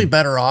probably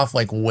better off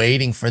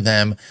waiting for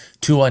them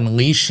to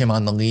unleash him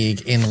on the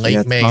league in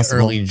late May,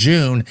 early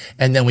June,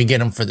 and then we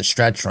get him for the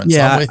stretch run. So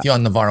I'm with you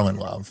on the Varland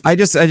love. I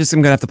just am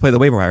going to have to play the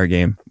waiver wire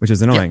game, which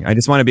is annoying. I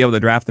just want to be able to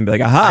draft and be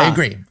like, aha. I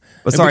agree.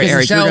 But sorry, because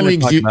Eric, in shallow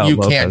leagues, you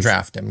can't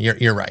draft him.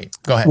 You're right.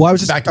 Go ahead. Well, I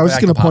was just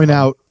going to point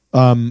out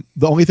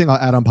the only thing I'll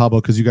add on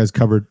Pablo, because you guys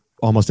covered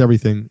almost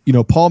everything.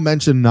 Paul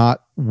mentioned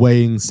not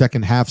weighing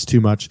second halves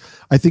too much.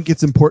 I think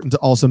it's important to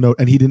also note,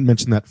 and he didn't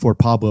mention that for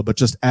Pablo, but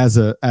just as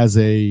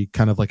a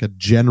kind of like a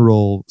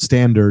general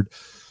standard,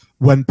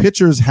 when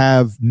pitchers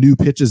have new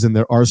pitches in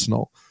their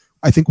arsenal,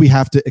 I think we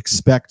have to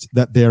expect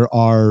that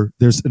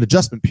there's an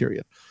adjustment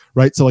period,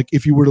 right? So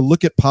if you were to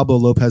look at Pablo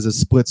Lopez's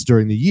splits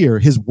during the year,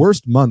 his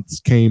worst months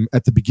came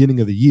at the beginning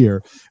of the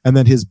year, and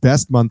then his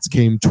best months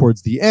came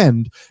towards the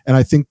end. And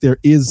I think there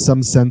is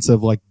some sense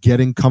of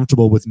getting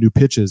comfortable with new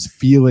pitches,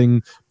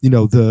 feeling,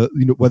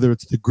 whether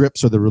it's the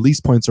grips or the release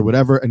points or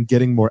whatever, and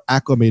getting more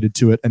acclimated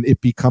to it, and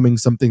it becoming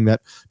something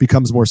that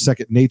becomes more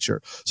second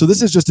nature. So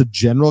this is just a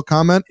general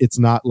comment. It's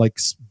not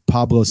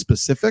Pablo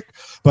specific,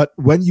 but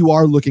when you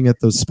are looking at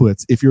those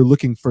splits, if you're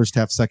looking first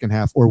half, second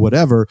half, or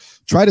whatever,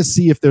 try to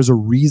see if there's a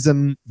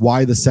reason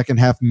why the second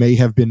half may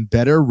have been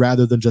better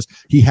rather than just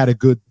he had a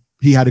good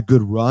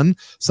run.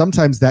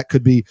 Sometimes that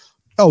could be,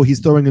 he's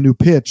throwing a new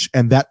pitch,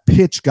 and that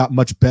pitch got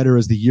much better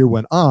as the year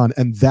went on,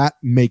 and that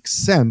makes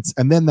sense.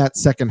 And then that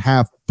second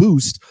half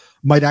boost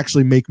might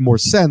actually make more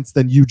sense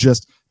than you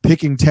just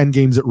picking 10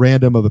 games at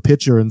random of a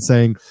pitcher and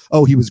saying,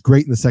 he was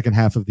great in the second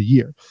half of the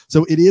year.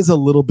 So it is a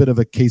little bit of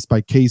a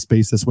case-by-case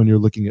basis when you're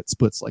looking at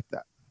splits like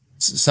that.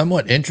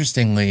 Somewhat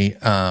interestingly,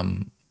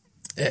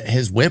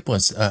 his whip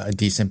was a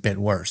decent bit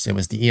worse. It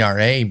was the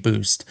ERA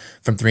boost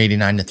from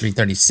 389 to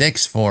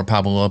 336 for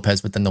Pablo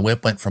Lopez, but then the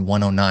whip went from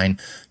 109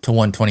 to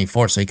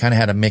 124. So he kind of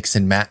had a mix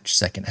and match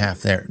second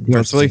half there.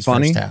 It's really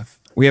funny.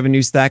 We have a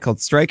new stat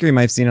called Striker. You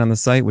might have seen it on the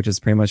site, which is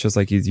pretty much just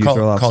you throw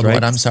a lot of strikes. Called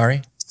what? I'm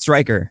sorry?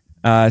 Striker.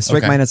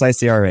 Strike minus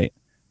ICR rate.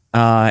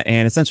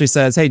 And essentially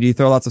says, hey, do you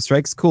throw lots of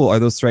strikes? Cool. Are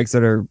those strikes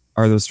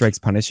those strikes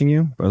punishing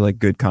you, or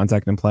good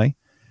contact and play?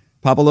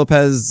 Pablo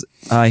Lopez,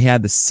 he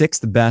had the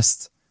 6th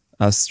best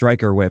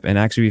striker whip, and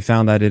actually we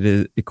found that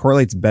it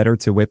correlates better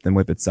to whip than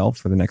whip itself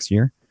for the next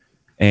year.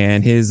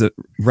 And his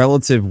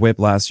relative whip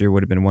last year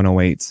would have been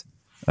 108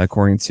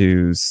 according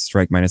to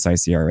strike minus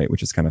ICR rate,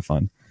 which is kind of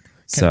fun.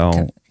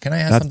 Can I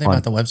ask something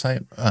about the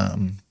website?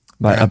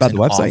 About the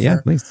website, offer?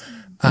 Yeah, please.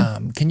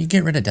 Can you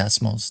get rid of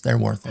decimals? They're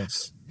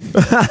worthless.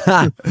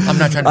 I'm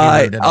not trying to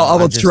get rid of it. I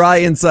will try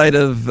inside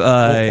of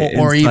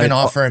or even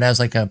offer it as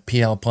a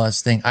PL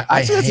plus thing.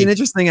 That's an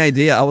interesting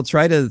idea. I will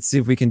try to see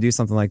if we can do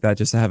something like that,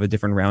 just to have a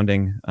different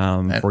rounding for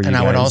you guys. And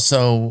I would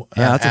also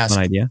that's ask a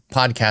fun idea.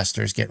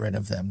 Podcasters get rid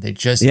of them. They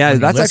just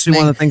that's actually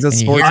one of the things that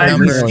sports.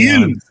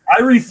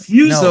 I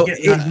refuse. No,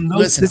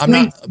 listen, I'm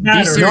not.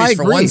 Be serious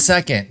for 1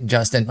 second,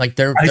 Justin.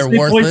 They're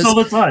worthless all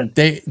the time.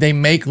 They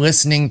make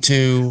listening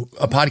to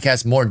a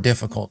podcast more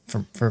difficult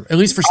for at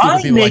least for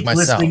stupid people like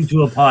myself. Listening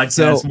to a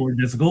podcast more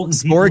difficult. And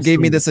Sport gave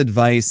me this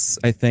advice,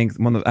 I think,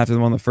 after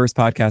one of the first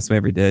podcasts we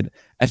ever did.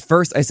 At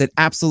first, I said,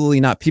 absolutely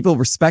not. People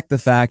respect the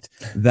fact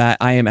that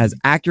I am as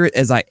accurate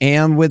as I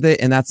am with it,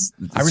 and that's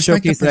I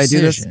showcase that I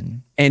do this.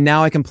 And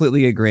now I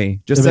completely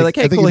agree. Just say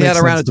hey, cool, he had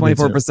around a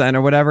 24%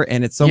 or whatever,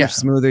 and it's so much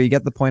smoother. You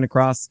get the point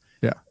across.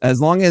 Yeah. As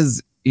long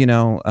as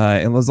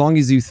and as long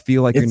as you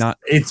feel like you're not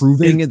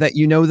proving that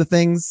you know the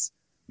things.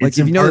 Like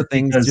if you know the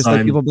things, just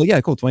like people be like,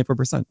 yeah, cool,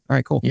 24%. All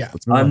right, cool. Yeah.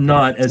 I'm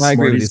not as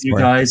smart as you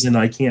guys, and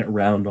I can't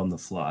round on the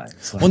fly.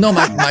 So. Well, no,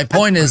 my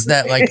point is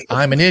that like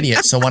I'm an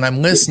idiot. So when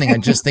I'm listening, I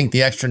just think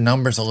the extra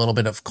number's a little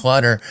bit of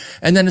clutter.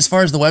 And then as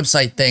far as the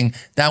website thing,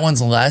 that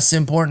one's less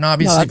important,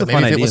 obviously. But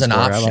maybe if it was an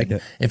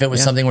option, if it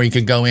was something where you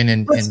could go in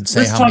and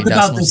say how many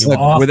decimals you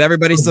want. With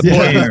everybody's support.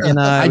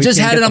 I just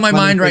had it on my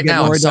mind right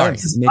now. I'm sorry.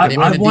 I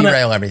didn't mean to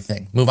derail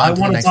everything. Move on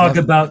to the next I want to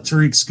talk about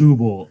Tariq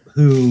Skubal,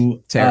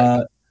 who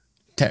Tarek.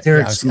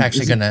 I was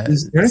actually gonna.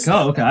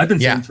 Oh, okay. I've been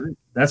saying Tariq.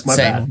 That's my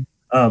bad.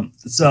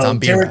 So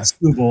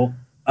Tarek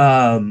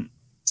Skubal,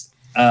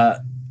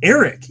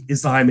 Eric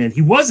is the high man.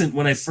 He wasn't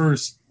when I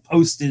first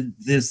posted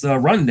this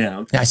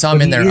rundown. Yeah, I saw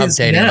him in there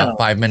updating about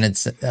 5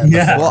 minutes.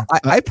 Well,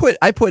 I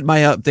put my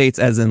updates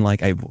as in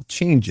like I will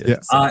change it.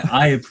 Yes.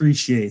 I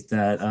appreciate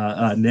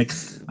that, Nick.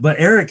 But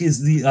Eric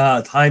is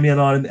the high man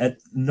on him at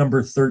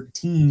number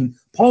 13.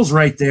 Paul's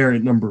right there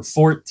at number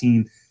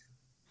 14.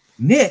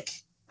 Nick,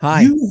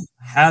 you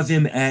have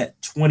him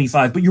at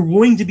 25, but you're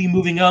going to be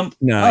moving up.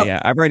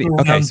 I've already.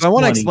 Okay, so I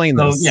want to explain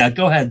this. Yeah,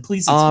 go ahead,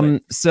 please. Explain.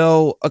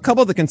 So a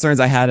couple of the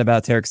concerns I had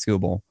about Tarek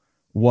Skubal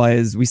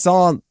was we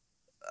saw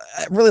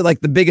really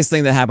like the biggest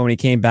thing that happened when he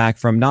came back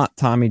from not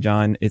Tommy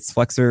John, it's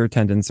flexor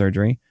tendon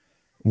surgery,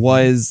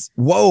 was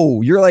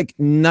whoa, you're like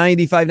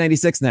 95,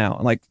 96 now,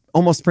 like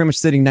almost pretty much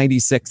sitting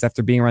 96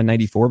 after being around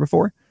 94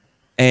 before,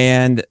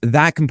 and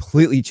that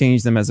completely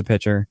changed him as a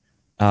pitcher.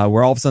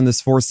 Where all of a sudden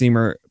this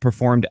four-seamer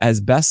performed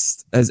as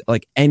best as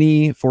like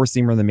any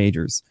four-seamer in the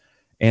majors.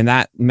 And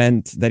that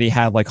meant that he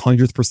had like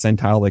 100th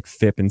percentile, like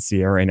FIP and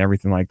Sierra and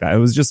everything like that. It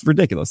was just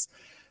ridiculous.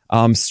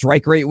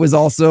 Strike rate was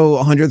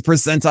also 100th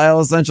percentile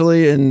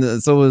essentially.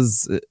 And so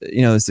was,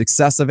 the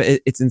success of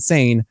it. It's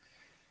insane.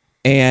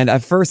 And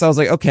at first I was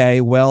like,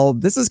 okay, well,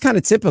 this is kind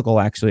of typical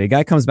actually. A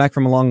guy comes back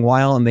from a long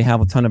while and they have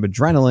a ton of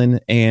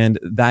adrenaline and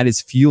that is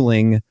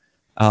fueling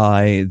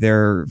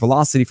their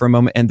velocity for a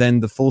moment, and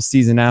then the full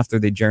season after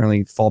they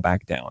generally fall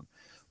back down.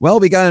 Well,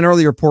 we got an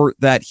early report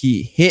that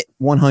he hit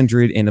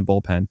 100 in the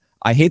bullpen.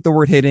 I hate the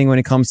word hitting when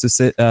it comes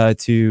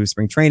to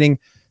spring training.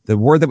 The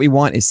word that we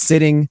want is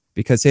sitting,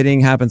 because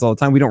hitting happens all the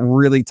time. We don't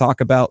really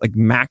talk about like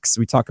max.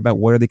 We talk about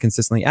what are they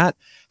consistently at.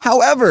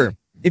 However,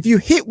 if you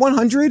hit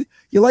 100,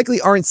 you likely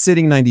aren't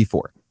sitting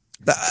 94.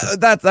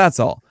 That's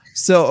all.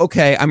 So,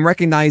 okay, I'm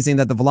recognizing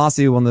that the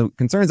velocity, one of the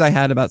concerns I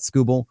had about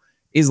Skubal,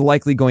 is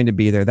likely going to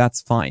be there.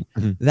 That's fine.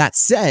 Mm-hmm. That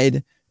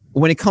said,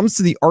 when it comes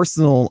to the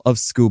arsenal of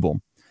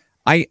Skubal,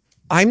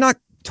 I'm not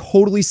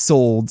totally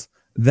sold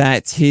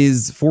that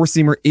his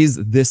four-seamer is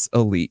this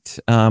elite.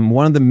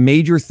 One of the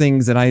major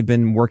things that I've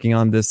been working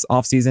on this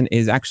offseason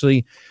is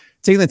actually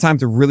taking the time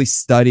to really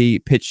study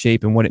pitch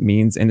shape and what it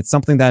means. And it's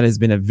something that has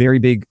been a very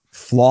big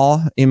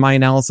flaw in my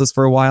analysis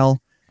for a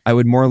while. I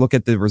would more look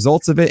at the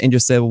results of it and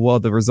just say, well,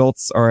 the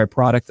results are a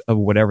product of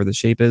whatever the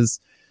shape is.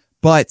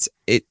 But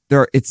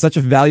it's such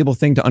a valuable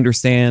thing to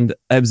understand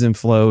ebbs and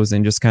flows,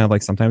 and just kind of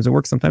like sometimes it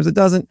works, sometimes it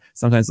doesn't.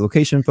 Sometimes it's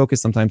location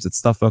focused, sometimes it's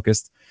stuff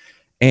focused.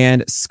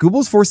 And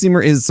Skubal's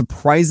four-seamer is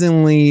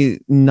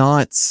surprisingly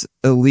not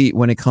elite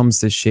when it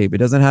comes to shape. It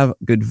doesn't have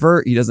good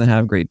vert. He doesn't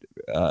have great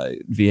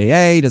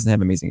VAA. He doesn't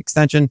have amazing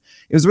extension.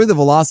 It was really the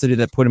velocity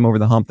that put him over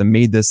the hump that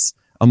made this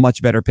a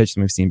much better pitch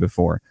than we've seen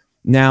before.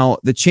 Now,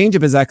 the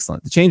changeup is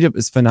excellent. The changeup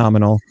is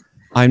phenomenal.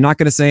 I'm not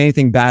going to say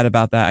anything bad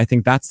about that. I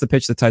think that's the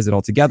pitch that ties it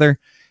all together.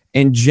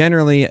 And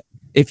generally,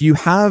 if you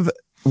have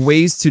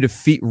ways to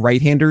defeat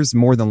right-handers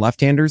more than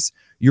left-handers,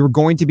 you're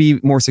going to be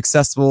more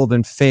successful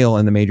than fail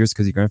in the majors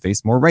because you're going to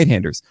face more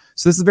right-handers.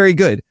 So this is very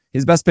good.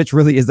 His best pitch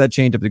really is that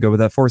changeup to go with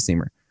that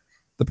four-seamer.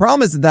 The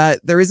problem is that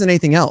there isn't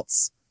anything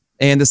else.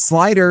 And the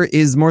slider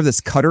is more of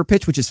this cutter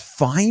pitch, which is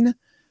fine.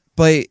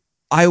 But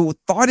I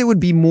thought it would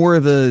be more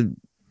of a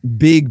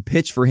big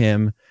pitch for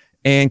him.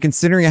 And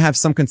considering I have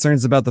some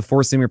concerns about the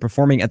four-seamer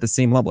performing at the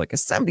same level, like a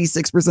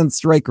 76%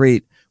 strike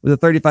rate with a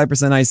 35%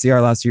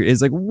 ICR last year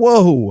is like,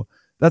 whoa,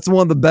 that's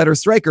one of the better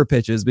striker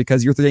pitches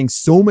because you're throwing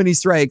so many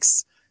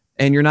strikes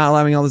and you're not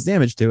allowing all this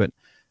damage to it.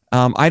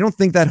 I don't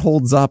think that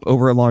holds up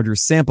over a larger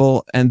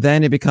sample. And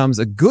then it becomes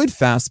a good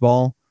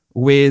fastball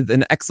with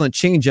an excellent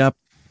changeup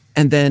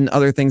and then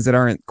other things that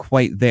aren't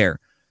quite there.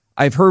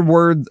 I've heard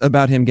word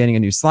about him getting a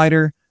new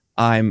slider.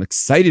 I'm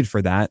excited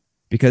for that,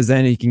 because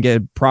then he can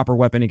get a proper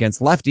weapon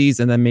against lefties,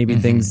 and then maybe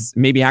things,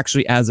 maybe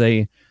actually as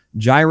a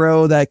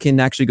gyro that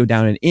can actually go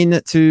down and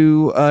in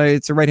to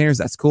right-handers.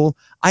 That's cool.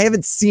 I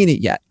haven't seen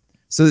it yet.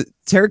 So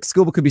Tarek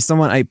Skubal could be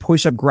someone I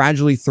push up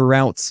gradually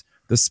throughout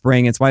the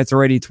spring. It's why it's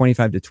already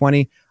 25 to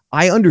 20.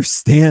 I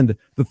understand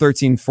the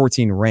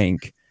 13-14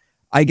 rank.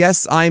 I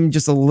guess I'm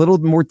just a little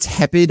more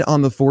tepid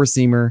on the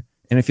four-seamer,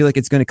 and I feel like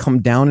it's going to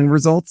come down in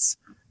results,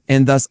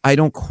 and thus I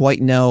don't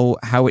quite know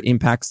how it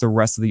impacts the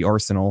rest of the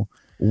arsenal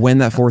when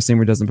that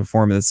four-seamer doesn't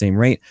perform at the same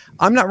rate.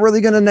 I'm not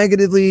really going to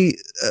negatively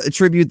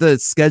attribute the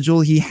schedule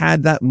he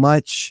had that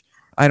much.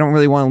 I don't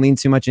really want to lean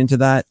too much into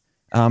that.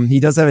 He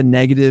does have a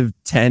negative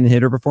 10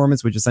 hitter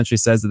performance, which essentially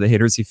says that the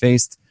hitters he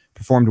faced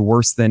performed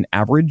worse than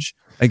average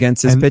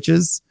against his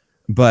pitches.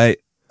 But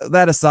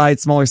that aside,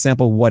 smaller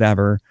sample,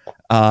 whatever.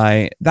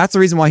 That's the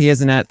reason why he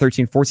isn't at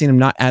 13, 14. I'm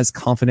not as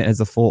confident as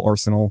a full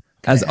arsenal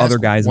as other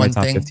guys in my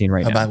top 15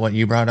 right now. About what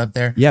you brought up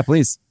there? Yeah,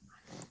 please.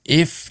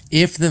 If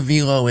the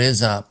velo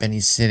is up and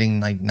he's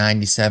sitting like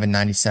 97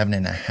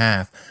 and a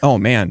half, oh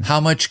man, how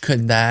much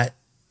could that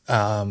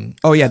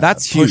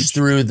that's push huge.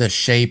 Through the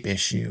shape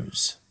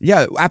issues?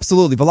 Yeah,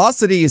 absolutely.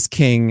 Velocity is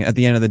king at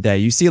the end of the day.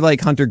 You see like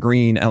Hunter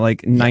Green at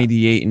like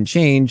 98 and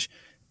change,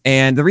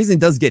 and the reason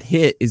it does get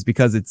hit is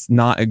because it's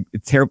not a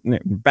terrible,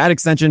 bad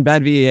extension,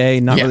 bad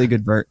VAA, not really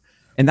good vert,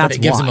 and that's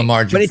it gives him a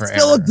margin. But it's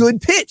still a good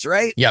pitch,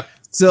 right? Yep.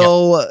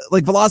 So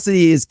like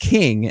velocity is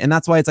king, and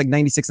that's why it's like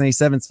 96,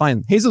 97. It's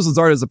fine. Jesus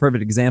Luzardo is a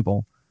perfect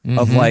example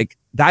of like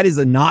that is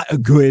not a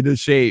good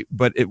shape,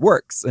 but it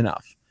works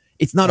enough.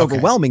 It's not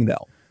overwhelming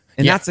though,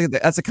 and that's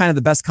a kind of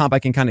the best comp I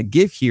can kind of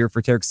give here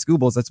for Tarek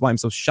Skubals. That's why I'm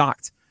so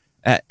shocked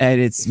at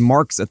its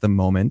marks at the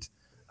moment.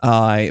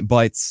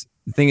 But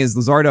the thing is,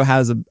 Luzardo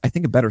has I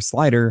think a better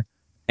slider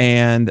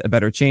and a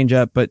better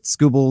changeup, but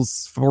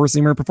Skubals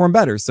four-seamer perform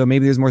better. So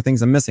maybe there's more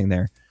things I'm missing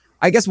there.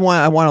 I guess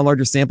I want a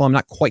larger sample. I'm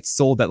not quite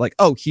sold that like,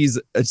 oh, he's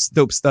a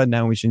dope stud now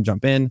and we should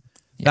jump in.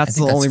 That's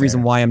the only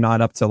reason why I'm not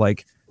up to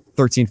like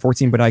 13,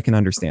 14, but I can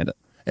understand it.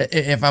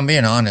 If I'm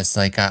being honest,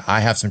 like I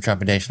have some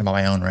trepidation about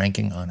my own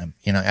ranking on him.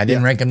 You know, I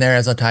didn't rank him there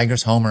as a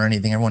Tigers home or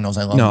anything. Everyone knows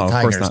I love the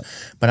Tigers,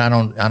 but I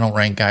don't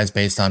rank guys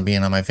based on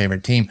being on my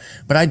favorite team.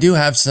 But I do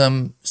have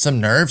some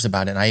nerves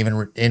about it. And I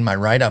even in my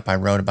write up I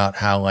wrote about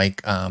how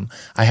like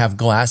I have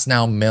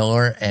Glasnow,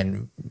 Miller,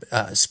 and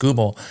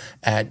Skubal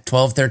at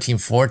 12, 13,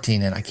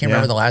 14, and I can't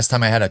remember the last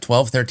time I had a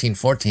 12, 13,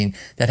 14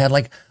 that had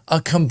like a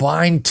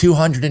combined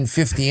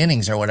 250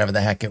 innings or whatever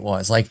the heck it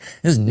was. Like,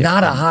 this is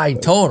not a high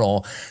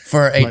total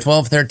for a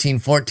 12, 13,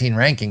 14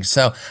 ranking.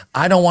 So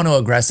I don't want to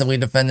aggressively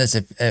defend this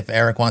if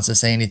Eric wants to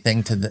say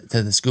anything to the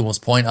Skubal's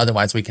point.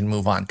 Otherwise, we can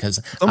move on because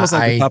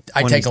I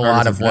take a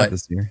lot of what.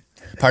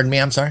 Pardon me,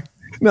 I'm sorry?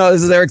 No,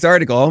 this is Eric's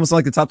article. Almost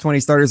like the top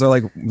 20 starters are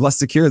like less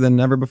secure than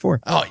ever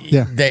before. Oh,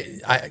 yeah.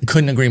 I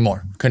couldn't agree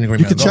more. You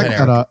can check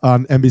that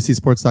on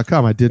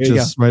NBCSports.com. I did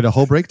just write a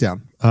whole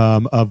breakdown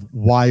of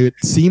why it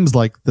seems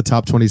like the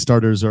top 20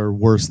 starters are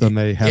worse than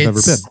they have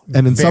ever been.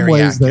 And in some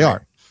ways they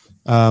are.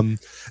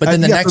 But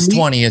then the next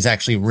 20 is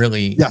actually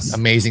really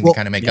amazing to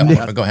kind of make up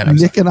for. But go ahead.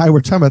 Nick and I were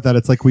talking about that.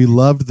 It's like we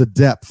loved the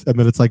depth, and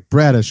then it's like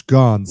Bradish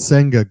gone,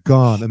 Senga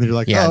gone, and then you're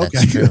like,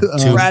 that's true.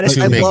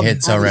 Two big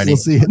hits already.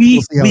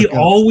 We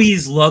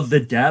always love the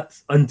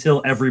depth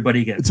until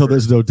everybody gets until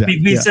there's no depth.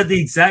 We said the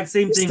exact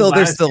same thing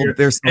last year,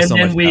 and so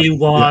then we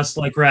lost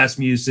like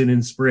Rasmussen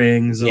and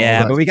Springs.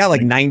 Yeah, but we got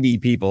like 90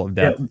 people of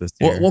depth this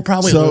year. We'll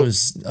probably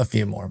lose a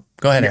few more.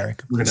 Go ahead,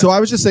 Eric. So I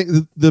was just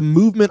saying the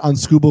movement on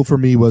Skubal for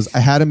me was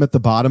I had him at the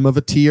bottom of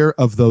a tier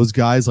of those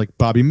guys like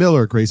Bobby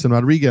Miller, Grayson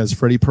Rodriguez,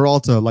 Freddie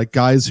Peralta, like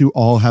guys who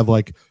all have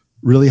like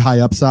really high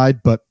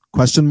upside, but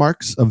question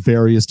marks of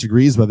various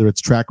degrees, whether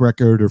it's track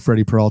record or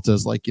Freddie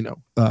Peralta's like,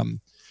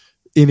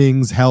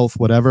 innings, health,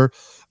 whatever.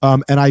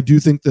 And I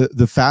do think the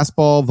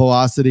fastball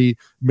velocity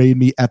made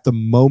me at the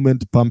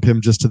moment bump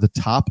him just to the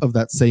top of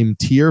that same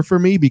tier for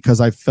me,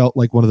 because I felt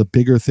like one of the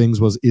bigger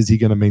things was, is he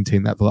going to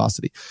maintain that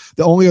velocity?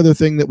 The only other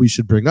thing that we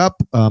should bring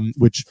up,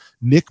 which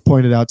Nick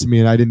pointed out to me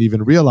and I didn't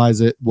even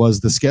realize it, was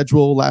the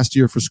schedule last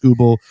year for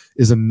Skubal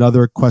is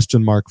another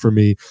question mark for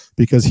me,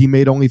 because he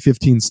made only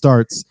 15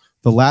 starts.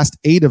 The last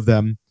 8 of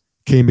them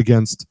came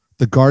against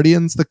the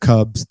Guardians, the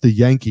Cubs, the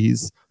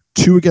Yankees,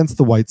 2 against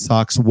the White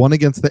Sox, 1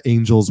 against the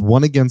Angels,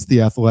 1 against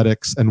the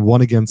Athletics, and 1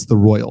 against the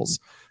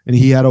Royals. And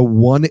he had a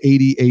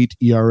 1.88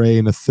 ERA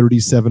and a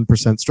 37%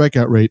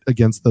 strikeout rate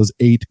against those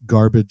 8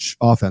 garbage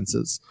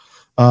offenses.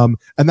 And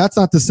that's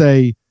not to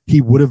say he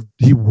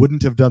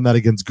wouldn't have done that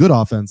against good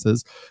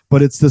offenses,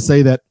 but it's to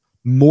say that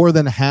more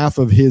than half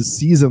of his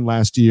season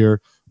last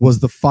year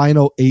was the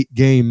final 8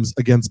 games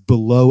against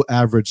below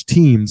average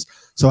teams.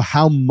 So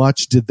how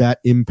much did that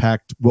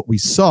impact what we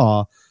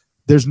saw?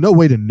 There's no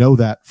way to know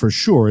that for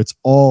sure. It's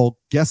all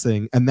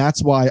guessing. And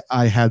that's why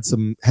I had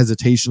some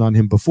hesitation on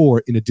him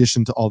before, in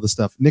addition to all the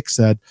stuff Nick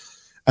said.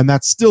 And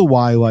that's still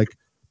why, like,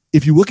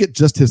 if you look at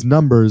just his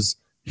numbers,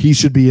 he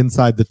should be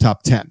inside the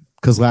top 10,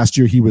 because last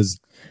year he was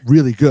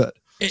really good.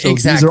 So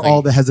these are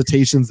all the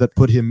hesitations that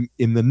put him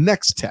in the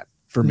next 10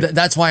 for me.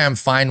 That's why I'm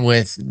fine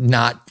with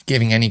not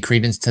giving any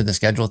credence to the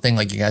schedule thing,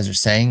 like you guys are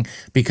saying,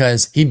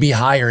 because he'd be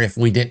higher if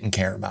we didn't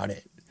care about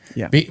it.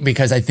 Yeah.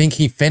 Because I think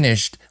he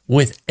finished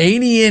with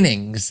 80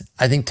 innings.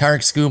 I think Tarek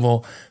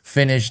Skubal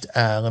finished,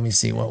 let me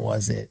see, what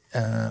was it?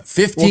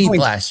 15th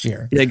last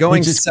year. Yeah,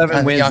 going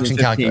 7 wins in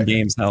 15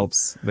 games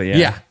helps. But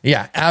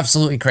yeah,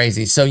 absolutely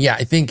crazy. So yeah,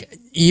 I think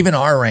even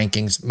our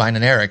rankings, mine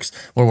and Eric's,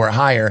 where we're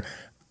higher,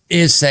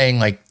 is saying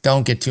like,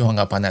 don't get too hung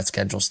up on that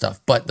schedule stuff.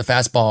 But the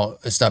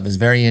fastball stuff is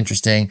very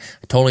interesting.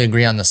 I totally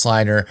agree on the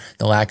slider,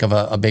 the lack of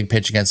a big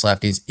pitch against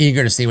lefties.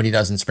 Eager to see what he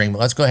does in spring. But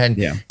let's go ahead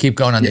and keep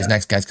going on these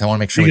next guys, because I want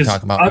to make sure we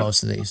talk about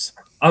most of these.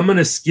 I'm going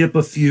to skip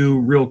a few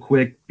real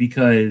quick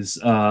because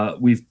I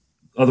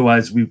don't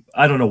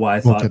know why I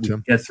thought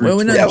we'd get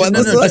through.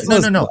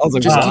 No.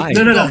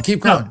 Just keep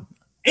going.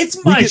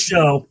 It's my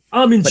show.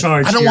 I'm in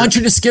charge. I don't want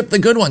you to skip the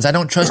good ones. I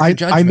don't trust your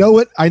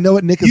judgment. I know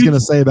what Nick is going to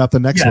say about the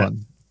next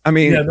one. I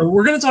mean,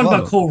 we're going to talk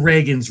about Cole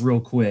Reagans real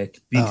quick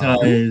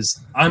because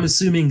I'm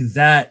assuming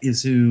that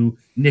is who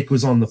Nick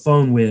was on the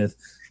phone with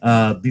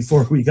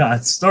before we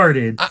got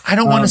started. I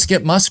don't want to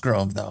skip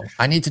Musgrove though.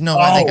 I need to know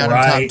why they got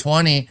him top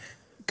 20.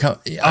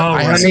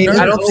 I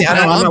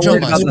don't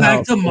Go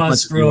back to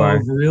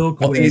Musgrove real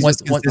quick.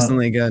 He's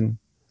consistently good.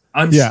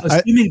 I'm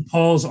assuming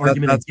Paul's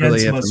argument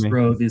against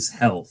Musgrove is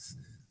health,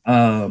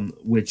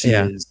 which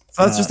is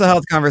so that's just a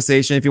health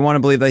conversation. If you want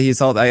to believe that he's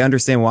health, I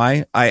understand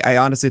why. I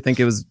honestly think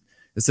it was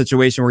a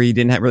situation where he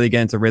didn't really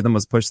get into rhythm,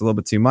 was pushed a little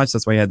bit too much.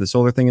 That's why he had the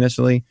shoulder thing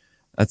initially.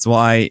 That's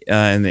why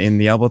in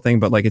the elbow thing,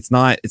 but like it's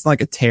not like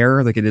a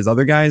tear like it is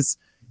other guys.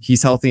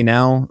 He's healthy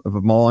now of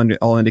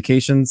all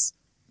indications,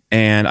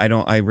 and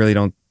I really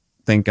don't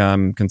think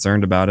I'm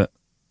concerned about it.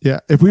 Yeah,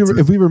 if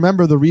we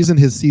remember, the reason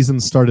his season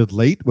started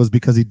late was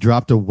because he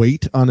dropped a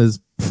weight on his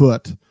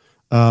foot,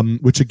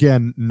 which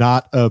again,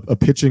 not a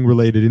pitching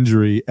related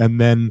injury,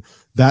 and then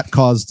that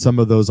caused some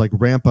of those like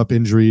ramp up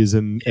injuries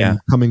and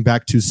coming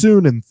back too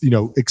soon, and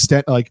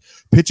extent like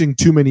pitching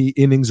too many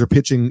innings or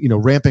pitching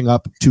ramping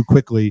up too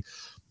quickly.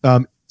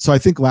 So I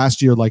think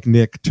last year, like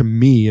Nick, to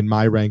me in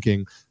my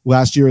ranking,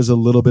 last year is a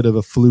little bit of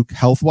a fluke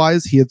health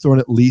wise. He had thrown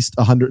at least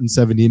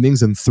 170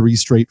 innings in 3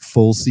 straight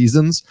full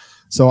seasons.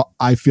 So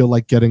I feel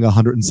like getting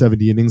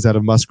 170 innings out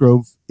of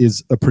Musgrove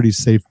is a pretty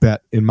safe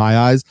bet in my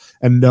eyes.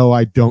 And no,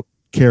 I don't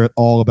care at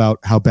all about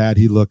how bad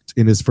he looked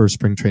in his first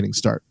spring training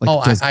start.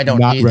 Like, I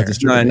don't either.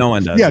 No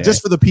one does. Yeah,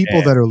 just for the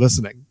people that are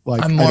listening.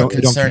 Like, I'm more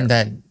concerned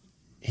that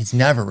he's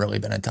never really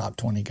been a top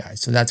 20 guy.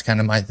 So that's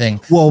kind of my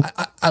thing. Well,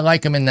 I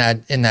like him in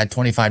that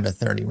 25 to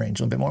 30 range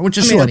a little bit more, which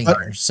is splitting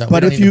hairs. So we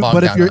don't need to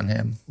bog down on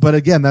him. But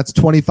again, that's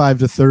 25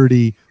 to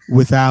 30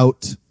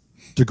 without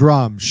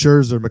DeGrom,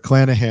 Scherzer,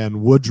 McClanahan,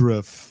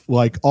 Woodruff,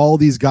 like all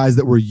these guys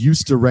that were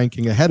used to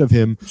ranking ahead of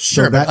him.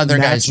 Sure, but other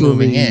guys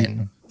moving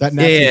in.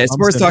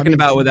 Sports talking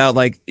about without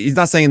like, he's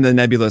not saying the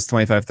nebulous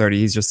 25-30.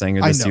 He's just saying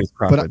this year's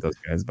crop with those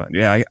guys. But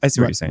yeah, I see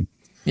what you're saying.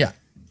 Yeah.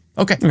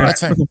 Okay,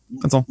 that's fair.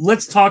 That's all.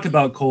 Let's talk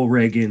about Cole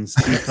Reagans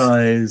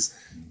because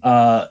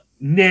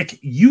Nick,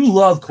 you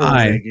love Cole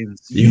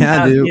Reagans. You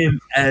have him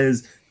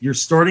as your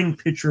starting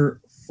pitcher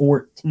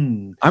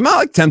 14. I'm not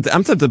like tempted.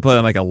 I'm tempted to put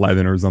him like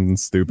 11 or something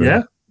stupid.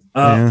 Yeah.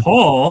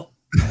 Paul,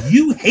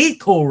 you hate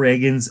Cole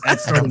Reagans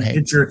as starting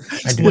pitcher.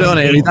 I do not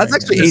hate. That's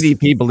actually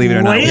ADP, believe it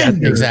or not. Yeah,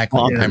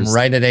 exactly. I'm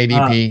right at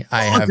ADP.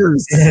 I have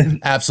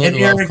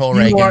absolutely love Cole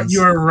Reagans.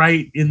 You are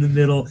right in the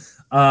middle.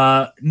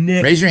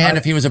 Nick, raise your hand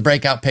if he was a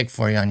breakout pick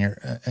for you on your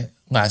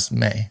last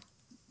March.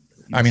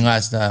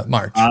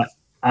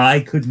 I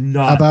could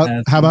not.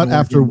 How about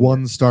after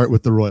one start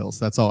with the Royals?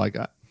 That's all I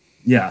got.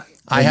 Yeah.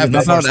 I have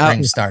before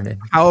spring started.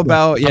 How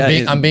about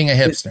I'm being a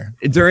hipster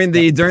during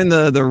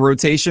the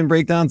rotation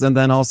breakdowns, and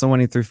then also when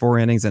he threw 4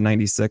 innings at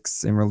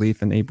 96 in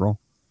relief in April.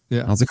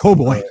 Yeah, I was like, oh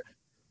boy.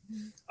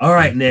 All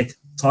right, Nick,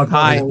 talk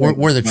about.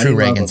 We're the true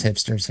Reagans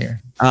hipsters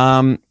here.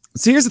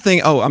 So here's the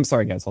thing. Oh, I'm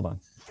sorry, guys. Hold on.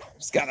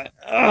 Just got it.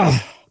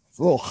 It's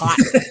a little hot.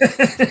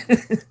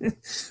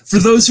 For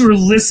those who are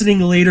listening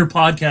later,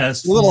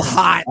 podcast, a little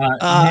hot.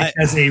 Nick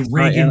has a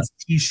Reagans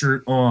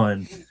t-shirt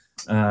on.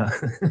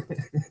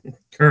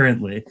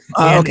 Currently.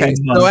 Okay.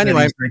 So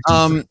anyway,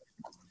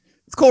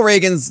 it's Cole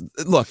Reagans.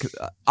 Look,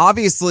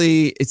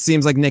 obviously, it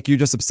seems like Nick, you're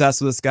just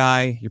obsessed with this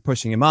guy. You're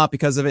pushing him up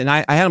because of it, and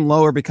I had him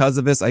lower because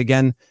of this.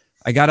 Again,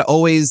 I'm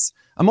always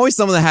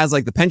someone that has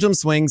like the pendulum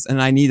swings,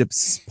 and I need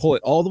to pull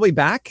it all the way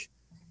back,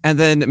 and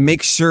then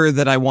make sure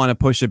that I want to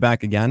push it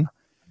back again.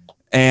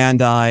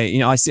 And I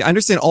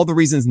understand all the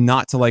reasons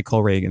not to like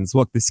Cole Reagans.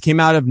 Look, this came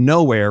out of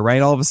nowhere,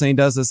 right? All of a sudden he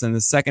does this in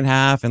the second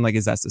half, and like,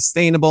 is that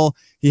sustainable?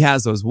 He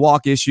has those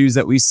walk issues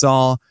that we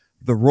saw.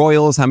 The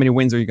Royals, how many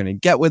wins are you going to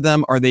get with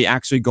them? Are they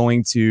actually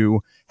going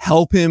to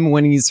help him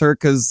when he's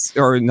hurt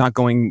or not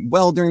going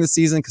well during the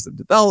season because of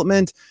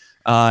development?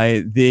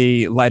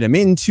 They let him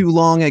in too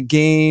long at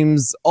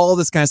games, all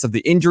this kind of stuff, the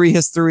injury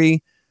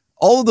history.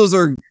 All of those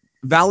are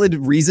valid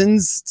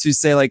reasons to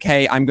say like,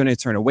 hey, I'm going to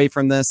turn away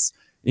from this.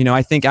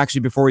 I think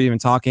actually before we even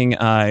talking,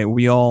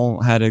 we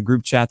all had a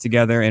group chat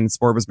together, and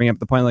Sport was bringing up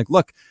the point like,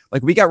 look,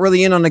 like we got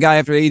really in on the guy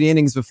after 80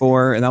 innings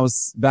before, and that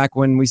was back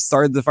when we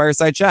started the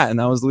fireside chat, and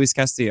that was Luis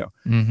Castillo.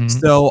 Mm-hmm.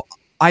 So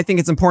I think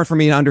it's important for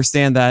me to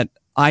understand that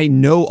I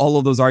know all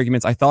of those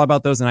arguments. I thought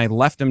about those and I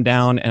left them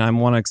down, and I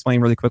want to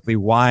explain really quickly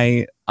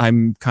why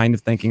I'm kind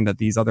of thinking that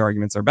these other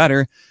arguments are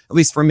better, at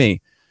least for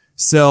me.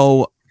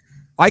 So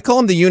I call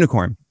him the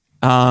unicorn.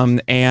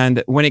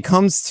 And when it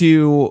comes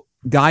to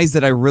guys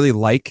that I really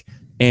like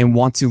and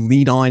want to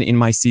lead on in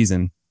my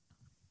season,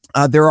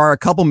 there are a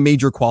couple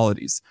major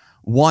qualities.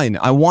 One,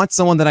 I want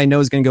someone that I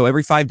know is going to go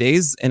every 5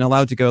 days and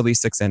allowed to go at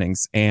least 6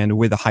 innings and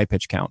with a high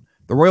pitch count.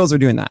 The Royals are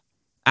doing that.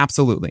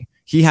 Absolutely.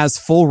 He has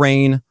full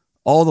reign,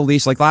 all the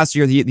leash. Like last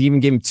year, they even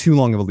gave him too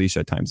long of a leash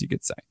at times, you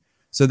could say.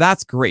 So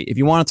that's great. If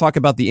you want to talk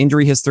about the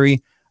injury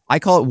history, I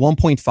call it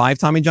 1.5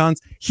 Tommy Johns.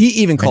 He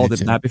even called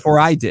it that before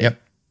I did.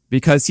 Yep.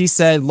 because he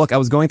said, look, I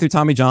was going through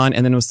Tommy John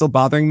and then it was still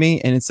bothering me.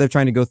 And instead of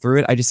trying to go through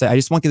it, I just said, I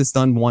just want to get this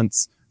done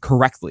once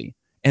correctly.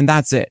 And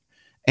that's it.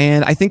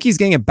 And I think he's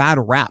getting a bad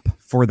rap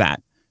for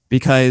that,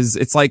 because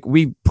it's like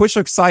we push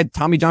aside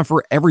Tommy John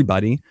for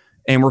everybody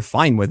and we're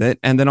fine with it.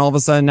 And then all of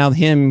a sudden now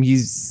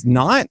he's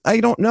not,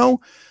 I don't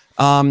know.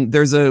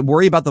 There's a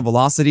worry about the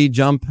velocity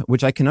jump,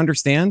 which I can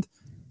understand,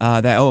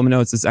 that, oh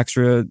no, it's this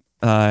extra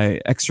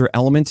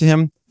element to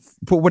him.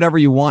 Put whatever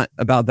you want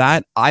about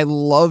that. I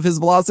love his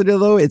velocity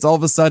though. It's all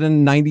of a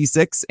sudden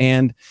 96,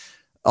 and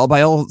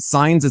by all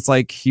signs, it's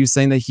like he was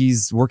saying that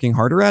he's working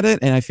harder at it.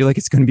 And I feel like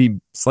it's going to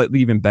be slightly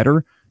even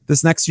better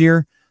this next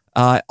year.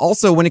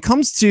 Also, when it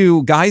comes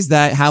to guys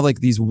that have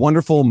like these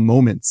wonderful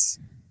moments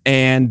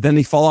and then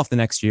they fall off the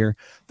next year,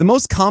 the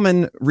most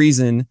common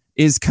reason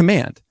is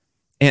command.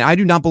 And I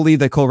do not believe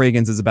that Cole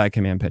Reagans is a bad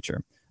command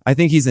pitcher. I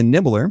think he's a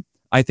nibbler.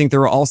 I think there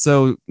were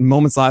also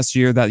moments last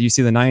year that you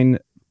see the 9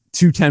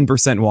 to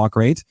 10% walk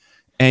rate,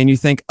 and you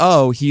think,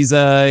 oh, he's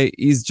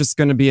just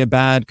going to be a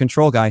bad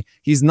control guy.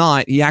 He's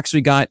not. He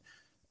actually got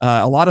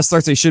a lot of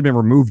starts that he should have been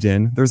removed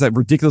in. There's that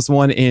ridiculous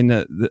one in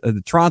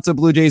the Toronto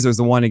Blue Jays. There's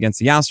the one against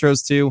the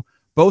Astros too.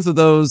 Both of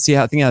those,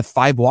 I think he had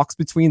 5 walks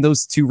between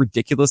those two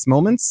ridiculous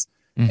moments.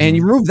 Mm-hmm. And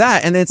you remove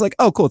that, and then it's like,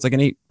 oh, cool. It's like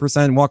an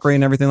 8% walk rate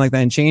and everything like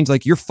that, and change.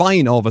 Like, you're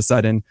fine all of a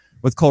sudden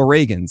with Cole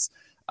Reagans.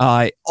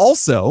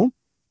 Also,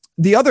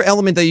 the other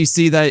element that you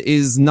see that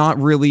is not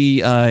really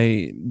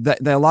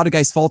that a lot of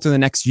guys falter the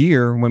next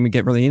year when we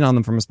get really in on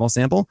them from a small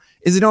sample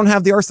is they don't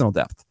have the arsenal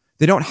depth.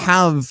 They don't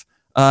have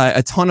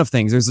a ton of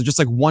things. There's just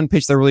like one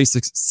pitch that really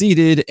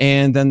succeeded,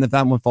 and then if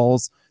that one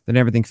falls, then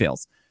everything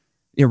fails.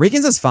 You know,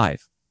 Reagans has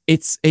 5.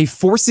 It's a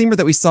 4-seamer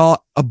that we saw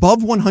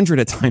above 100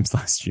 at times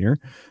last year.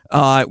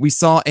 We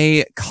saw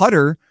a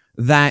cutter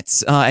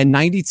that at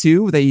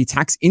 92 that he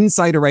attacks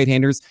inside of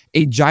right-handers,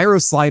 a gyro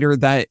slider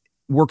that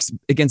works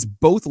against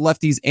both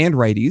lefties and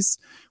righties.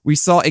 We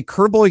saw a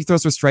curveball he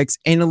throws for strikes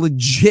and a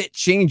legit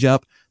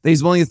changeup that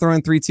he's willing to throw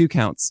in 3-2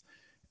 counts.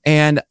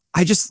 And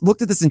I just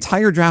looked at this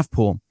entire draft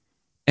pool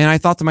and I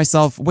thought to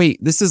myself,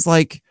 wait, this is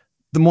like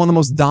one of the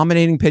most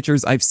dominating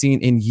pitchers I've seen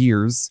in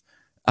years.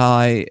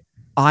 I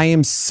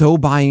am so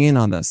buying in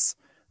on this.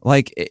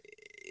 Like,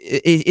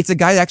 it's a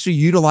guy that actually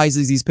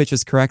utilizes these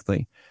pitches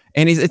correctly.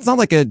 And it's not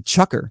like a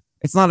chucker.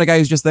 It's not a guy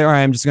who's just there, all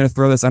right, I'm just going to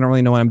throw this. I don't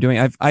really know what I'm doing.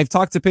 I've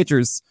talked to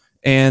pitchers,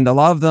 and a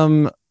lot of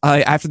them,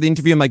 after the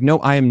interview, I'm like, no,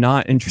 I am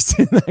not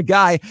interested in that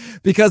guy,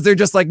 because they're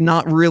just like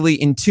not really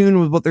in tune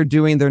with what they're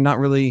doing. They're not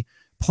really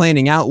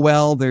planning out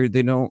well. They're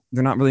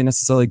not really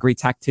necessarily great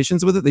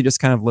tacticians with it. They just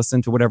kind of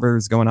listen to whatever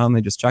is going on.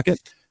 They just chuck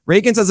it.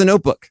 Reagans has a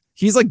notebook.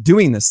 He's like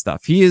doing this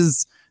stuff. He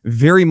is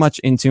very much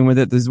in tune with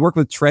it. His work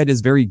with tread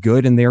is very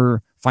good, and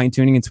they're fine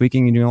tuning and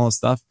tweaking and doing all this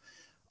stuff.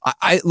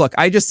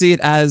 I just see it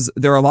as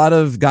there are a lot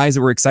of guys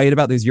that we're excited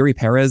about. There's Yuri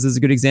Perez is a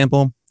good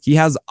example. He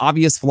has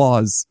obvious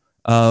flaws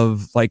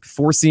of like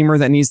 4-seamer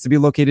that needs to be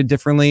located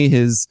differently.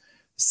 His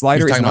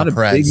slider is not a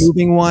big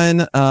moving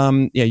one.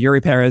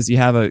 Yuri Perez, you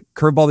have a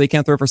curveball that you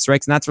can't throw for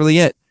strikes, and that's really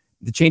it.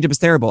 The changeup is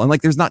terrible. And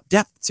like, there's not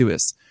depth to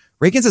this.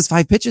 Reagans has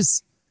 5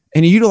 pitches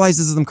and he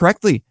utilizes them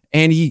correctly.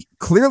 And he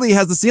clearly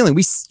has the ceiling.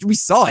 We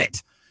saw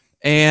it.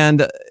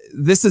 And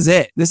this is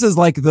it. This is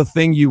like the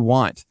thing you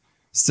want.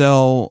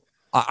 So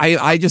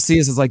I just see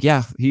this as like,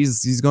 yeah,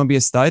 he's going to be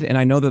a stud. And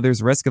I know that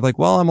there's risk of like,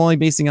 well, I'm only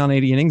basing on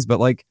 80 innings, but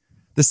like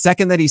the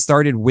second that he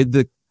started with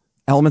the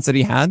elements that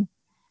he had,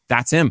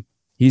 that's him.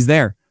 He's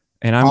there.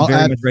 And I'm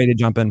very much ready to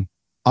jump in.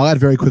 I'll add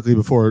very quickly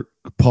before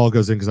Paul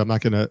goes in, because I'm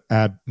not going to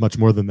add much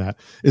more than that,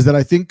 is that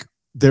I think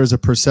there's a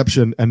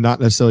perception, and not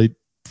necessarily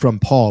from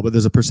Paul, but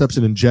there's a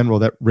perception in general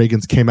that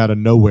Reagans came out of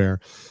nowhere.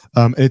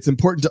 And it's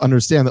important to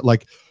understand that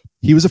like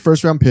he was a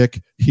 1st-round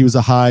pick. He was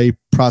a high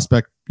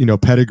prospect,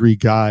 pedigree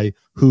guy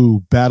who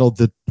battled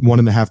the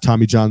 1.5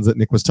 Tommy Johns that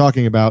Nick was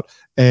talking about,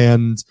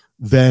 and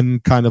then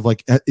kind of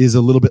like is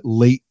a little bit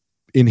late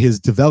in his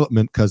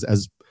development, because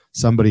as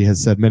somebody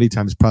has said many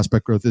times,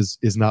 prospect growth is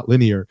not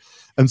linear.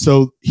 And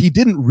so he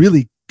didn't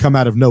really come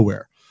out of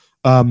nowhere.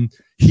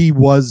 He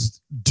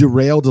was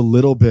derailed a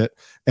little bit.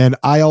 And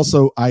I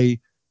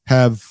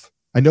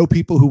know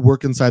people who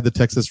work inside the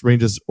Texas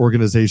Rangers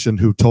organization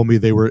who told me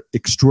they were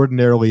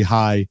extraordinarily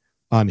high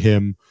on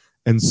him.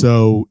 And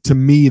so to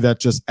me, that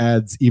just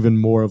adds even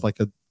more of like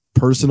a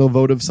personal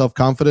vote of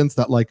self-confidence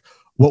that like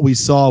what we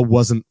saw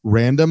wasn't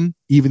random.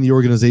 Even the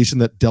organization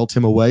that dealt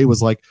him away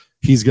was like,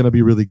 he's going to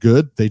be really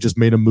good. They just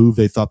made a move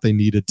they thought they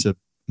needed to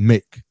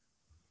make.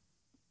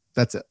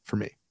 That's it for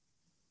me.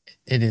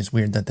 It is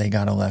weird that they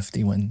got a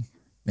lefty when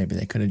maybe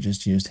they could have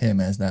just used him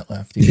as that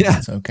lefty. Yeah.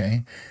 That's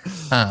okay.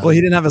 Well, he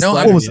didn't have a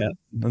slider yet.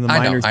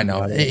 I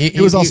know. It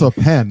was also a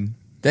pen.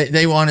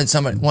 They wanted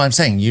somebody. Well, I'm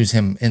saying use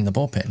him in the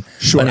bullpen.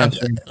 Sure.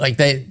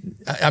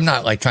 I'm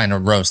not like trying to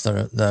roast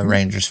the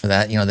Rangers for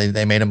that.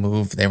 They made a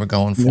move. They were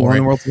going for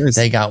it.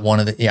 They got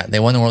they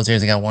won the World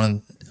Series. They got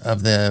one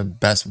of the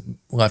best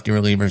lefty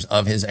relievers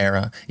of his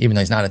era, even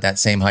though he's not at that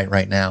same height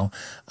right now.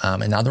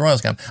 And now the Royals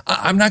got him.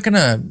 I'm not going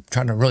to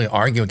try to really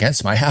argue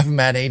against him. I have him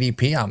at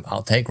ADP.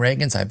 I'll take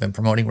Reagans. I've been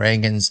promoting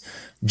Reagans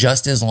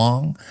just as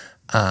long.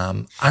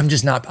 I'm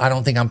just not, I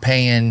don't think I'm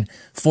paying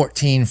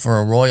 14 for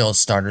a Royals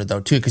starter though,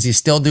 too, because you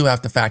still do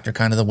have to factor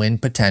kind of the win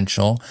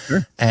potential.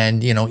 Sure.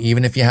 And, you know,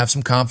 even if you have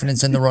some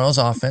confidence in the Royals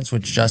offense,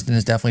 which Justin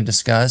has definitely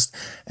discussed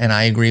and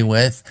I agree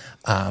with,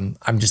 I'm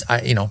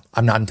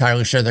not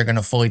entirely sure they're going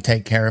to fully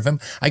take care of him.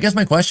 I guess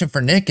my question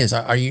for Nick is,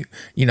 are you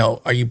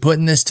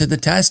putting this to the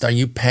test? Are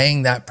you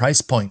paying that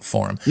price point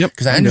for him? Yep.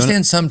 Because I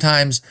understand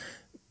sometimes,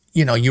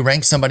 you know, you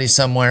rank somebody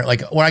somewhere,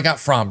 like where I got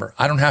Fromber,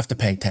 I don't have to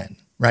pay 10.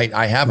 Right.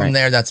 I have him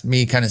there. That's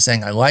me kind of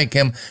saying I like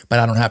him, but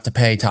I don't have to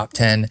pay top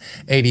 10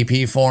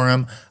 ADP for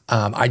him.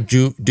 I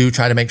do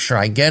try to make sure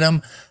I get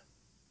him.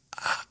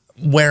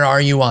 Where are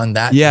you on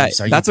that? Yeah, piece?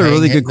 that's a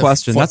really good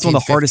question. That's one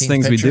of the hardest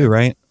things we do,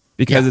 right?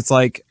 Because it's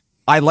like,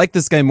 I like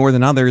this guy more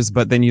than others,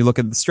 but then you look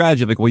at the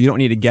strategy, like, well, you don't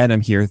need to get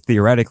him here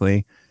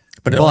theoretically.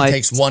 But it only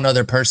takes one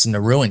other person to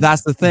ruin it.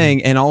 That's the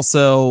thing. And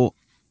also,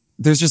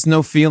 there's just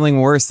no feeling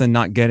worse than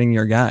not getting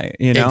your guy,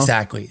 you know?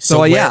 Exactly.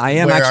 So I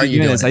am actually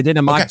doing this. I did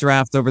a mock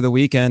draft over the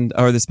weekend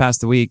or this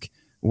past week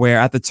where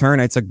at the turn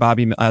I took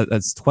Bobby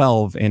as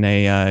 12 in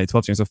a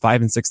 12 team. So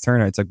 5 and 6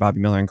 turn, I took Bobby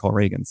Miller and Cole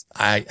Reagans.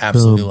 I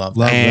absolutely love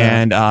that.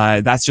 And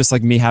that's just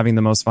like me having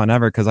the most fun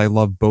ever because I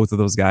love both of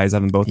those guys. I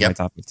have them both in my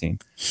top 15.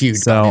 Huge.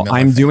 So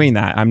I'm doing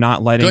that. I'm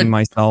not letting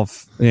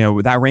myself,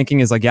 that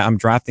ranking is like, I'm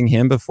drafting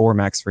him before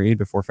Max Fried,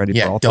 before Freddie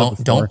Peralta.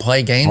 Don't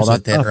play games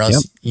with it or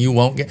else you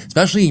won't get,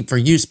 especially for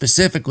you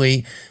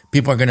specifically,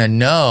 people are going to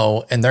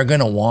know and they're going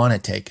to want to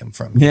take him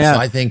from you. Yeah. So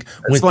I think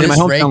with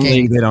this ranking,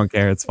 league, they don't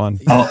care. It's fun.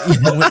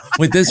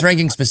 with this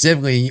ranking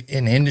specifically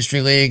in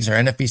industry leagues or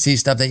NFBC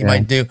stuff that you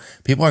might do,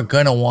 people are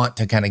going to want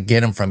to kind of get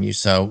them from you.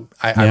 So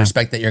I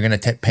respect that you're going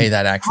to pay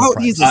that actual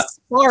price. He's a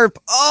slarp.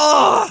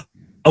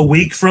 A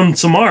week from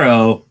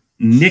tomorrow,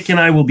 Nick and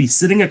I will be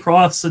sitting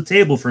across the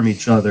table from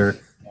each other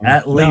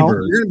at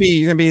labor. You're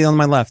gonna be on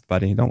my left,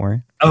 buddy. Don't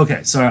worry.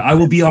 Okay, sorry. I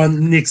will be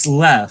on Nick's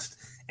left.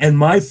 And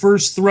my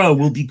first throw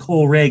will be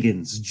Cole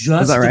Reagans,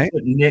 just to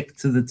put Nick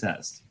to the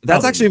test.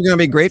 That's actually going to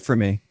be great for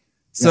me.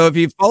 So if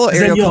you follow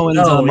Ariel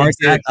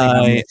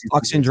Cohen's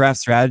auction draft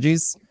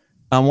strategies,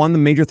 one of the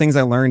major things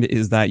I learned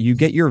is that you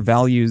get your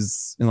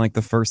values in like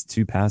the first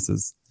 2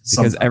 passes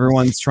because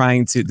everyone's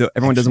trying to.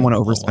 Everyone doesn't want to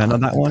overspend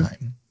on that one.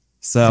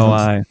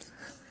 So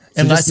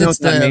unless it's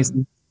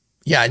the.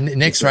 Yeah,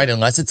 Nick's right.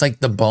 Unless it's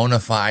like the bona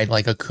fide,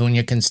 like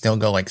Acuna can still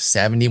go like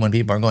 70 when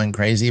people are going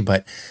crazy.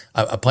 But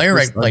a player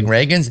like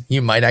Reagans,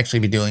 you might actually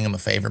be doing him a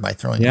favor by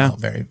throwing him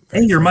out very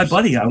hey, you're my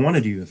buddy. I want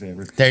to do you a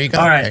favor. There you go.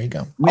 All right. There you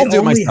go. I'll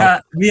do it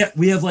myself.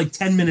 We have like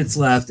 10 minutes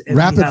left. And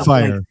rapid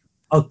fire. Like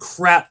a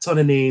crap ton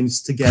of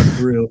names to get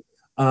through.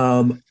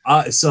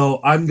 So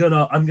I'm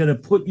gonna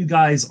put you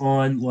guys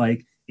on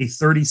like a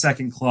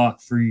 30-second clock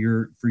for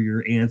your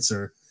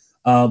answer.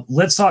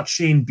 Let's talk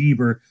Shane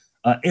Bieber.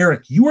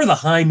 Eric, you are the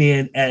high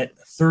man at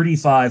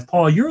 35.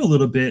 Paul, you're a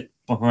little bit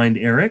behind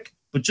Eric,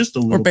 but just a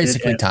little bit. We're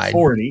basically tied.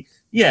 40.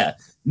 Yeah.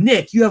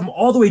 Nick, you have him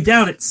all the way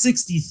down at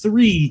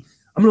 63.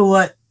 I'm going to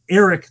let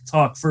Eric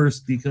talk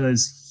first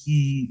because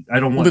I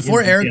don't want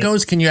before Eric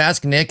goes, can you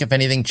ask Nick if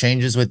anything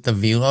changes with the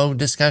velo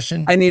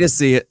discussion? I need to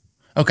see it.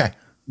 Okay.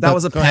 That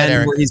was a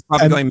pen where he's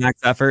probably going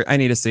max effort. I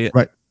need to see it.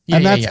 Right.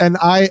 And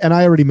I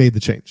already made the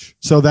change.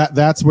 So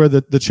that's where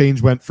the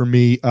change went for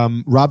me.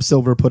 Rob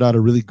Silver put out a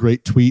really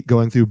great tweet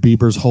going through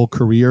Bieber's whole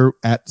career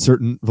at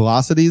certain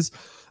velocities.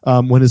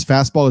 When his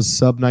fastball is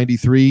sub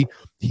 93,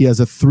 he has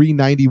a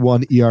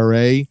 3.91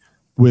 ERA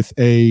with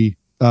a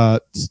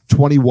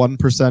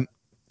 21%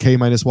 K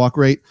minus walk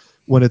rate.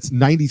 When it's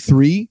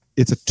 93,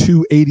 it's a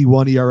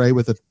 2.81 ERA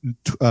with a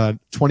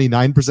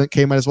 29%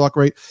 K minus walk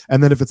rate.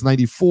 And then if it's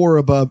 94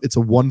 above, it's a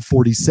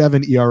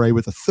 1.47 ERA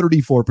with a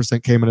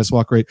 34% K minus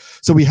walk rate.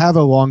 So we have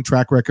a long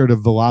track record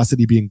of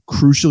velocity being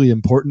crucially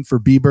important for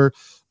Bieber.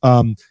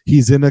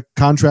 He's in a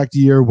contract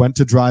year, went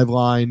to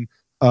Driveline.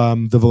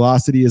 The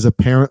velocity is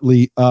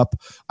apparently up.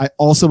 I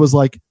also was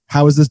like,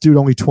 how is this dude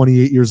only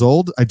 28 years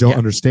old? I don't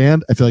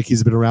understand. I feel like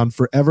he's been around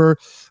forever.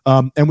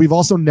 And we've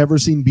also never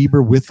seen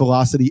Bieber with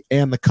velocity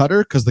and the cutter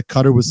because the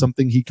cutter was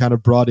something he kind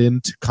of brought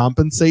in to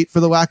compensate for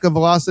the lack of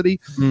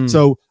velocity.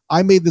 So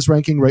I made this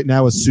ranking right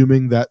now,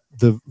 assuming that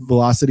the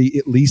velocity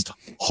at least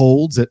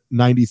holds at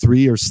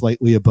 93 or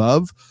slightly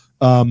above.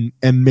 And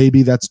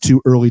maybe that's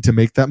too early to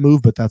make that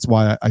move, but that's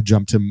why I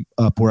jumped him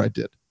up where I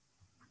did.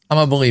 I'm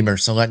a believer,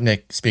 so let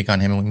Nick speak on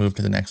him and we move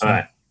to the next one.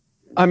 Right.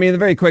 I mean, the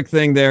very quick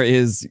thing there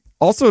is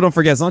also, don't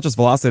forget, it's not just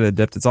velocity that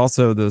dipped, it's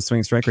also the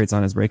swing strike rates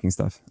on his breaking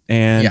stuff.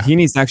 And he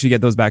needs to actually get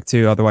those back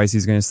too. Otherwise,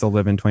 he's going to still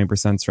live in 20%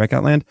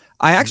 strikeout land.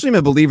 I actually am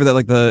a believer that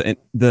like the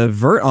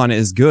vert on it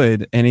is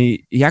good. And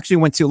he actually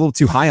went a little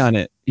too high on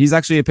it. He's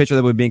actually a pitcher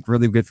that would make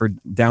really good for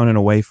down and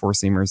away four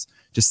seamers,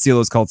 just steal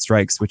those called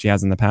strikes, which he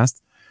has in the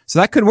past. So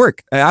that could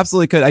work. I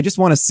absolutely could. I just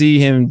want to see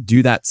him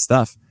do that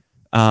stuff.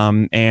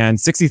 And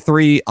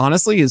 63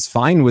 honestly is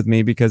fine with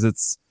me because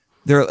it's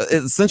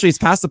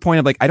past the point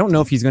of like, I don't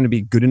know if he's going to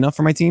be good enough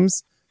for my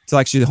teams to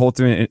actually hold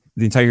through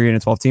the entire year in a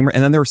 12 teamer.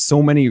 And then there are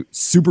so many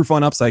super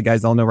fun upside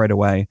guys I'll know right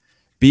away.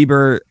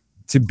 Bieber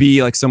to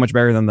be like so much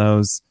better than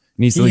those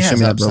needs to show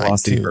me that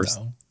velocity first.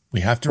 We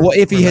have to. Well,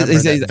 if he has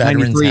remember that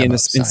 93 in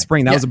upside.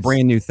 spring, that was a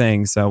brand new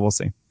thing. So we'll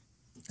see.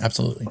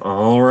 Absolutely.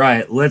 All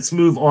right, let's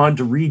move on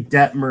to Reed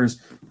Detmers,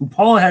 who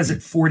Paul has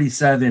at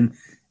 47,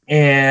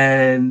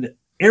 and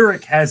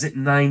Eric has it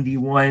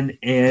 91,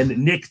 and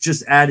Nick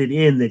just added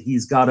in that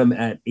he's got him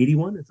at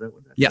 81. Is that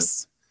what that is?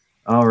 Yes.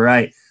 All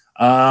right.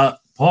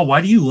 Paul,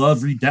 why do you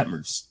love Reed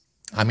Detmers?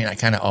 I mean, I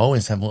kind of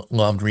always have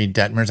loved Reed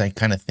Detmers. I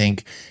kind of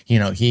think,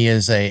 he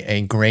is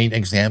a great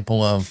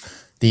example of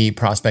the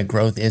prospect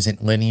growth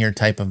isn't linear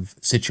type of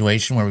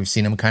situation where we've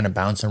seen him kind of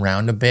bounce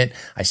around a bit.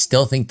 I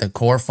still think the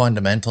core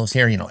fundamentals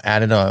here,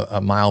 added a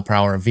mile per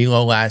hour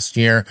velo last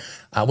year,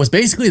 was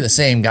basically the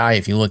same guy.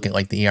 If you look at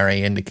like the ERA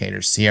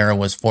indicators, Sierra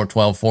was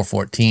 412,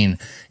 414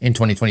 in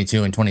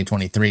 2022 and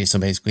 2023. So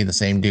basically the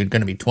same dude,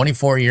 going to be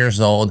 24 years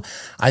old.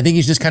 I think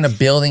he's just kind of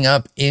building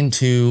up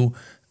into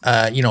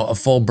a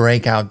full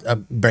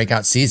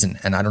breakout season.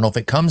 And I don't know if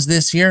it comes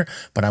this year,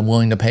 but I'm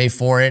willing to pay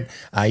for it.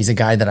 He's a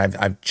guy that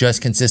I've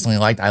just consistently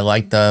liked. I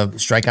liked the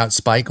strikeout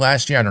spike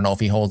last year. I don't know if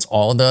he holds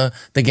all the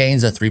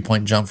gains, a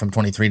 3-point jump from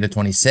 23 to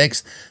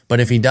 26, but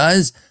if he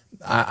does,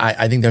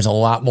 I think there's a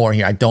lot more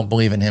here. I don't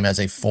believe in him as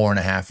a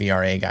 4.5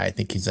 ERA guy. I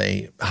think he's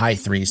a high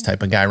threes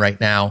type of guy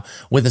right now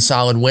with a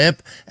solid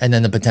whip and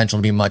then the potential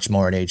to be much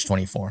more at age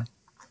 24.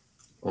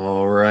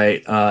 All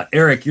right.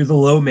 Eric, you're the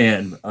low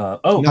man. No,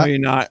 you're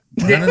not.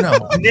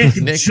 No. Nick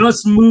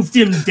just moved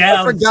him down.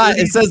 I forgot.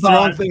 It says the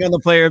wrong thing on the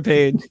player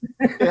page.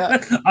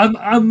 Yeah.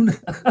 I'm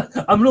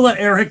gonna let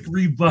Eric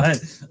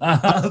rebut.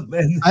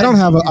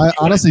 I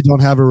honestly don't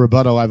have a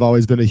rebuttal. I've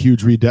always been a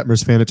huge Reed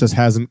Detmers fan. It just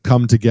hasn't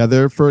come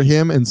together for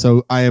him. And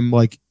so I am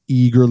like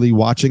eagerly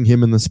watching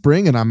him in the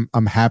spring, and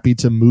I'm happy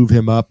to move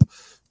him up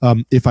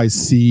if I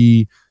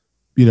see,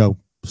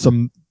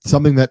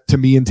 something that to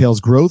me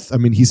entails growth. I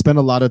mean, he spent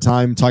a lot of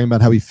time talking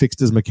about how he fixed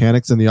his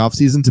mechanics in the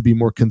offseason to be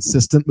more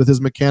consistent with his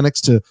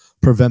mechanics to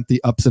prevent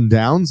the ups and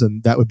downs,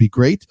 and that would be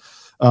great.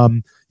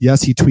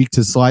 Yes, he tweaked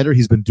his slider.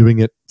 He's been doing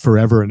it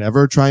forever and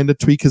ever, trying to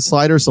tweak his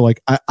slider. So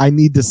like I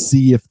need to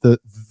see if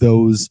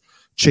those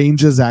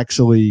changes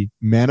actually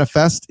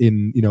manifest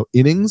in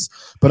innings.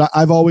 But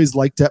I've always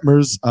liked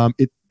Detmers.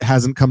 It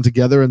hasn't come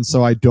together, and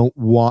so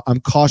I'm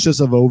cautious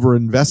of over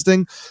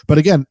investing. But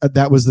again,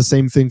 that was the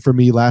same thing for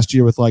me last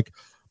year with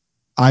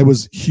I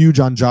was huge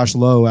on Josh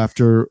Lowe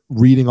after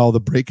reading all the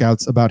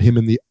breakouts about him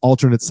in the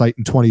alternate site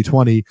in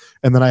 2020.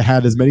 And then I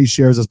had as many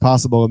shares as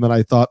possible. And then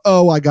I thought,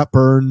 I got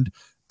burned.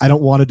 I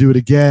don't want to do it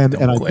again.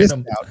 And I missed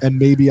out. And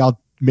maybe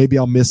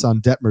I'll miss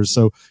on Detmers.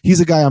 So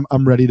he's a guy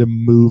I'm ready to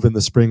move in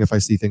the spring if I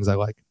see things I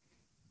like.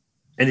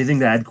 Anything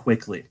to add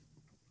quickly?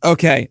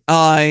 Okay.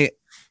 I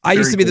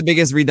used to be the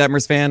biggest Reed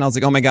Detmers fan. I was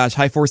like, oh my gosh,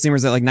 high four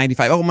seamers at like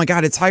 95. Oh my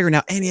God, it's higher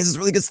now. And he has this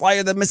really good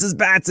slider that misses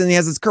bats, and he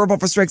has his curveball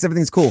for strikes.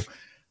 Everything's cool.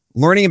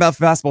 Learning about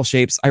fastball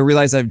shapes, I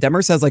realized that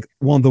Detmers has like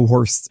one of the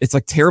worst. It's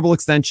like terrible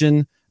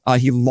extension.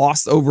 He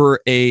lost over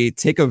a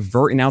take of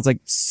vert, and now it's like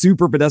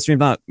super pedestrian,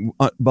 not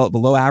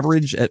below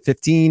average at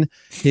 15.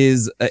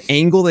 His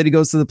angle that he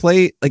goes to the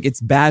plate, like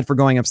it's bad for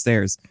going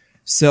upstairs.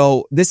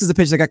 So this is a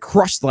pitch that got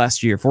crushed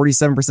last year,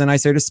 47%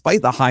 ice air,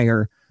 despite the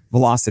higher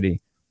velocity.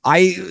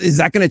 Is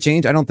that going to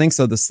change? I don't think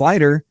so. The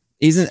slider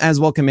isn't as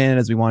well commanded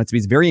as we want it to be.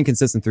 He's very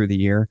inconsistent through the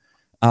year.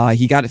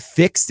 He got it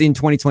fixed in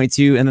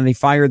 2022, and then they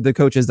fired the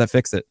coaches that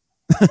fixed it.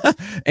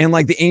 And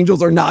like the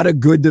Angels are not a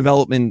good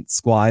development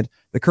squad.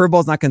 The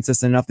curveball is not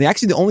consistent enough.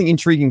 The only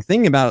intriguing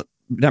thing about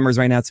Detmers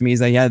right now to me is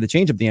that he had the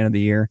change at the end of the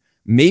year.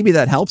 Maybe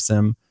that helps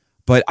him,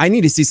 but I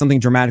need to see something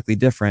dramatically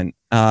different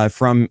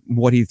from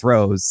what he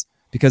throws,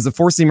 because the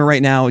four seamer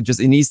right now, it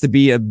needs to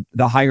be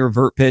the higher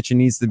vert pitch. It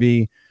needs to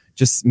be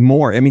just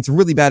more. I mean, it's a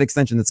really bad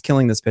extension that's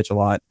killing this pitch a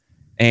lot.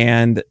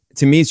 And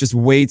to me, it's just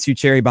way too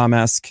cherry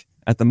bomb-esque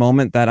at the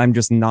moment that I'm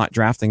just not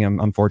drafting him,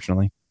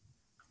 unfortunately.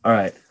 All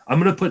right. I'm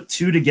going to put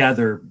two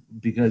together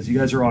because you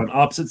guys are on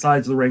opposite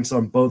sides of the ranks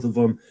on both of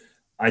them.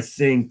 I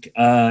think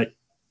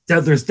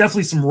there's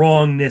definitely some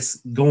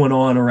wrongness going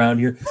on around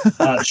here.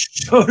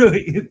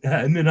 Shota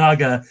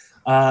Minaga,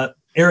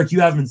 Eric,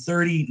 you have him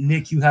 30.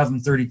 Nick, you have him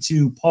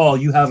 32. Paul,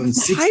 you have him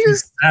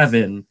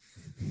 67.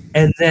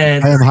 And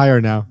then I am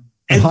higher now.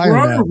 And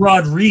Robert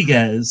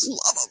Rodriguez,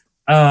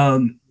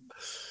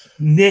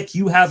 Nick,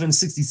 you have him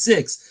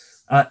 66.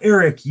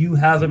 Eric, you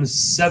have him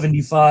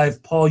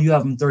 75. Paul, you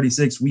have him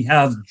 36. We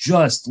have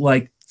just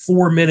like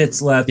 4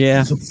 minutes left.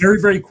 Yeah. So very,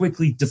 very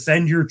quickly,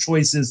 defend your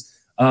choices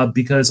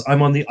because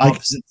I'm on the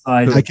opposite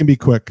side. I can be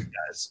quick.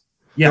 Guys.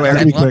 Yeah,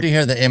 I'd love to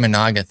hear the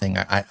Imanaga thing.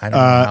 I don't know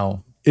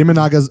how.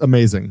 Imanaga's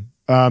amazing.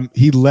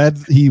 He led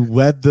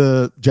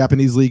the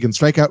Japanese league in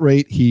strikeout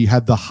rate. He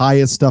had the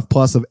highest stuff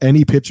plus of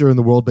any pitcher in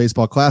the World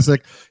Baseball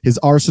Classic. His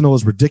arsenal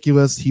is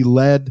ridiculous. He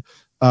led.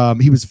 He had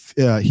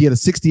a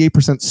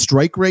 68%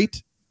 strike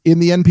rate in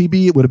the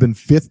NPB. It would have been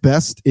fifth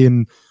best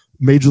in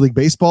Major League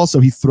Baseball, so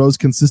he throws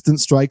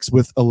consistent strikes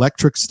with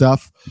electric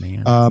stuff.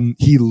 Man.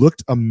 He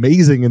looked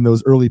amazing in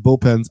those early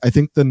bullpens. I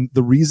think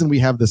the reason we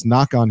have this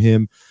knock on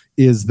him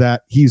is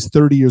that he's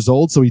 30 years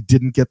old, so he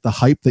didn't get the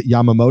hype that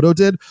Yamamoto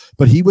did,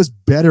 but he was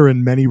better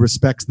in many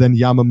respects than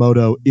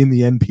Yamamoto in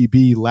the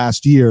NPB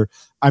last year.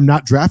 I'm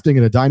not drafting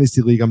in a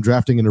dynasty league. I'm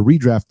drafting in a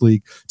redraft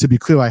league. To be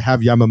clear, I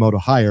have Yamamoto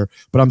higher,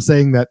 but I'm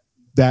saying that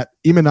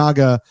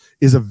Imanaga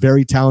is a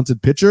very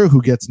talented pitcher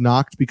who gets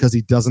knocked because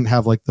he doesn't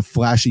have like the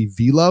flashy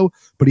velo,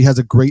 but he has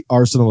a great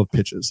arsenal of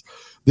pitches.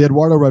 The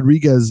Eduardo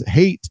Rodriguez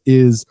hate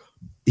is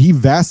he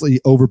vastly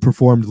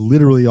overperformed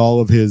literally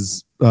all of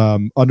his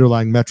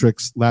underlying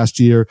metrics last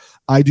year.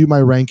 I do my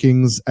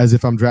rankings as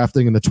if I'm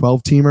drafting in a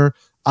 12-teamer.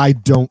 I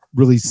don't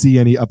really see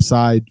any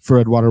upside for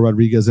Eduardo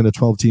Rodriguez in a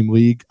 12-team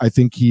league. I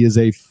think he is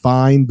a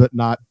fine but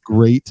not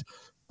great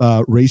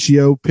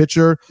ratio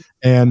pitcher.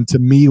 And to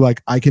me,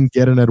 like, I can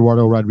get an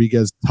Eduardo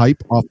Rodriguez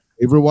type off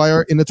the waiver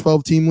wire in a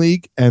 12-team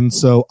league. And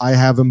so I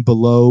have him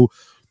below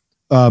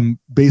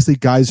basically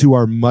guys who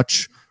are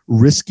much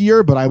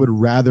riskier, but I would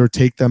rather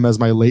take them as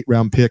my late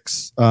round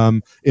picks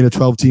in a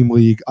 12-team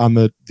league on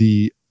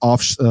the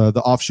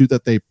offshoot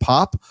that they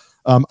pop.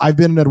 I've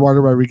been an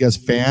Eduardo Rodriguez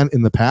fan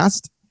in the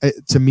past.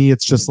 To me,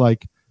 it's just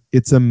like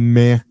it's a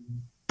meh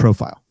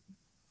profile.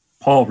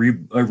 Paul,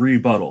 a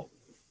rebuttal.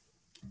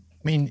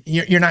 I mean,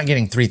 you're not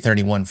getting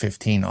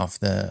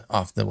 331.15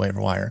 off the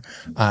waiver wire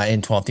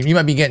in 12 team. You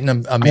might be getting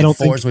a mid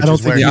fours, which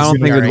is where I don't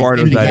think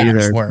Eduardo's that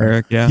either.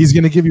 Eric, yeah, he's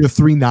going to give you a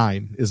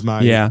 3.9 is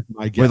my guess.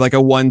 With like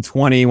a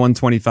 120,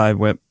 125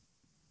 whip.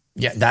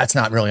 Yeah, that's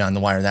not really on the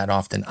wire that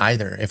often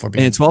either. If we're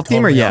being in a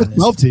 12-teamer, yeah,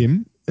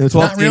 12-team.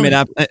 12-team.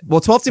 Really.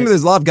 Well, 12-teamer.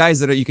 There's a lot of guys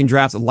that you can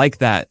draft like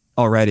that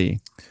already,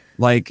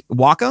 like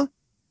Waka.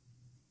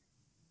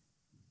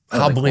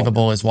 How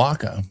believable is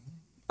Waka?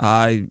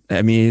 I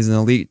mean, he's an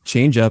elite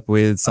changeup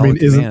with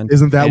solid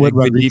isn't that what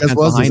Rodriguez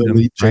was? An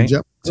elite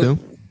changeup too.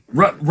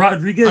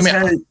 Rodriguez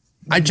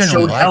I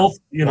generally showed health,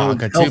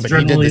 Waka health too,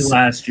 generally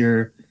last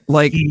year.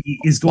 Like he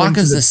is going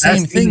Waka's to the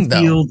same thing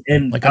though.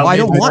 And like I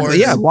don't want.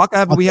 Yeah,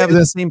 Waka. We have it in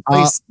the same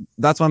place.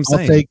 That's what I'm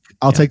saying.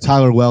 I'll take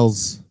Tyler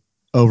Wells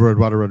over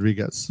Eduardo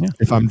Rodriguez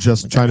if I'm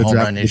just trying to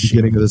draft at the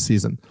beginning of the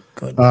season.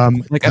 I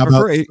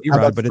prefer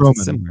Erod, but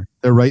it's similar.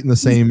 They're right in the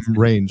same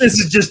range. This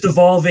is just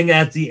evolving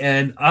at the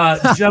end,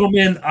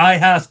 gentlemen. I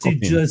have to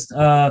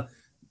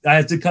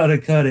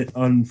cut it,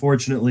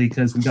 unfortunately,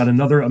 because we've got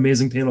another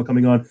amazing panel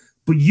coming on.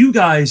 But you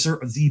guys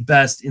are the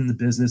best in the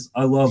business.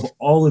 I love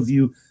all of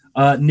you.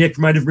 Nick,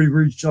 remind everybody to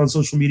reach on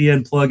social media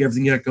and plug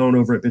everything you got going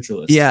over at Pitcher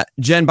List. Yeah,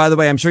 Jen. By the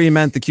way, I'm sure you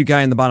meant the cute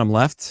guy in the bottom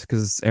left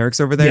because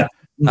Eric's over there. Yeah.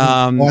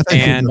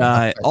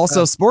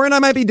 Also Sport and I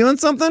might be doing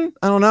something.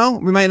 I don't know.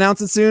 We might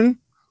announce it soon,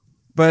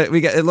 but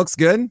it looks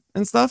good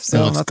and stuff.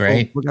 So it looks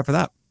great. Cool. Look out for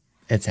that.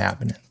 It's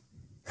happening.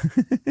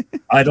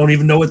 I don't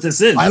even know what this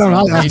is. I don't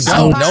know.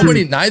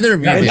 Neither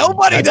of you.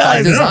 Nobody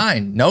does.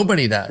 Design.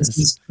 Nobody does. This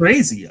is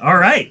crazy. All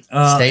right.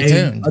 Stay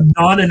tuned. A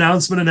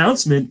non-announcement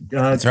announcement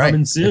That's coming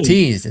right. soon. The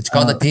tease. It's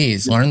called the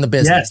tease. Learn the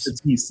business. Yes, the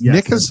tease. Yes,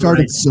 Nick has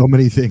started so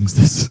many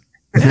things.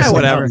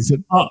 Whatever.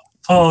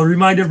 Paul,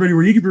 remind everybody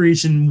where you can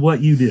reach and what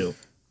you do.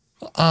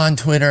 On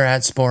Twitter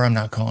at Spore. I'm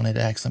not calling it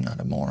X. I'm not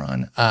a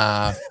moron.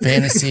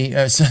 Fantasy.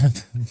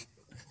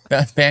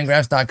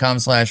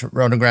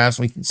 Fangraphs.com/rotographs.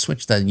 We can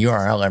switch the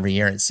URL every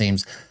year, it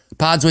seems.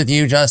 Pods with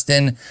you,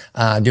 Justin.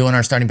 Doing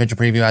our starting pitcher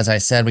preview. As I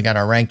said, we got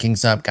our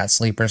rankings up, got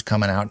sleepers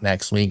coming out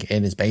next week.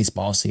 It is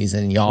baseball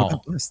season,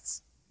 y'all.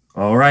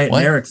 All right,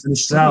 Eric,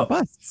 finish this out.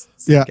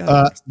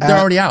 Yeah, they're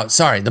already out.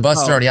 Sorry, the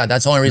busts are already out.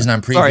 That's the only reason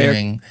I'm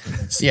previewing.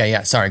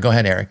 Yeah. Sorry, go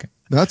ahead, Eric.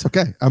 No, that's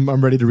okay. I'm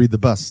ready to read the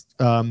bust.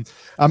 I'm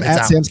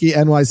at Samsky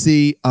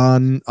NYC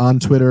on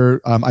Twitter.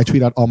 I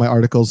tweet out all my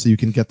articles, so you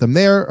can get them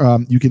there.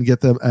 You can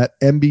get them at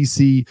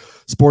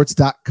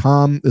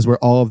NBCSports.com is where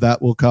all of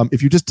that will come.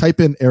 If you just type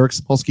in Eric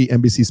Spolsky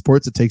NBC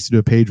Sports, it takes you to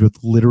a page with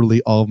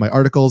literally all of my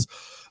articles.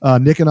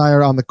 Nick and I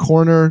are on the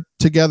corner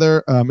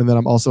together, and then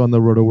I'm also on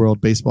the Roto World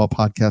Baseball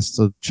podcast,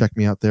 so check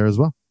me out there as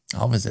well.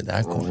 I'll visit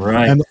that corner.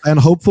 Right. And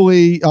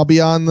hopefully I'll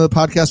be on the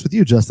podcast with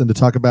you, Justin, to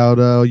talk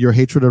about your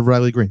hatred of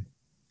Riley Green.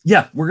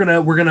 Yeah, we're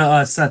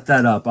gonna set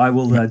that up. I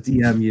will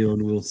DM you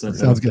and we'll set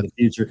that up in the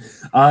future.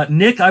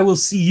 Nick, I will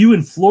see you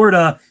in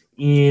Florida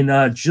in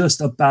just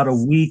about a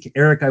week.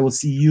 Eric, I will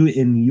see you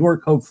in New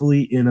York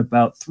hopefully in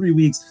about 3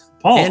 weeks.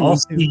 Paul, I'll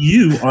see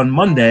you on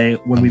Monday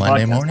when we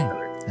Monday podcast morning.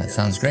 together. That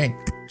sounds great,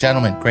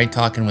 gentlemen. Great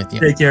talking with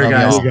you. Take care,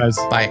 guys.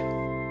 Bye.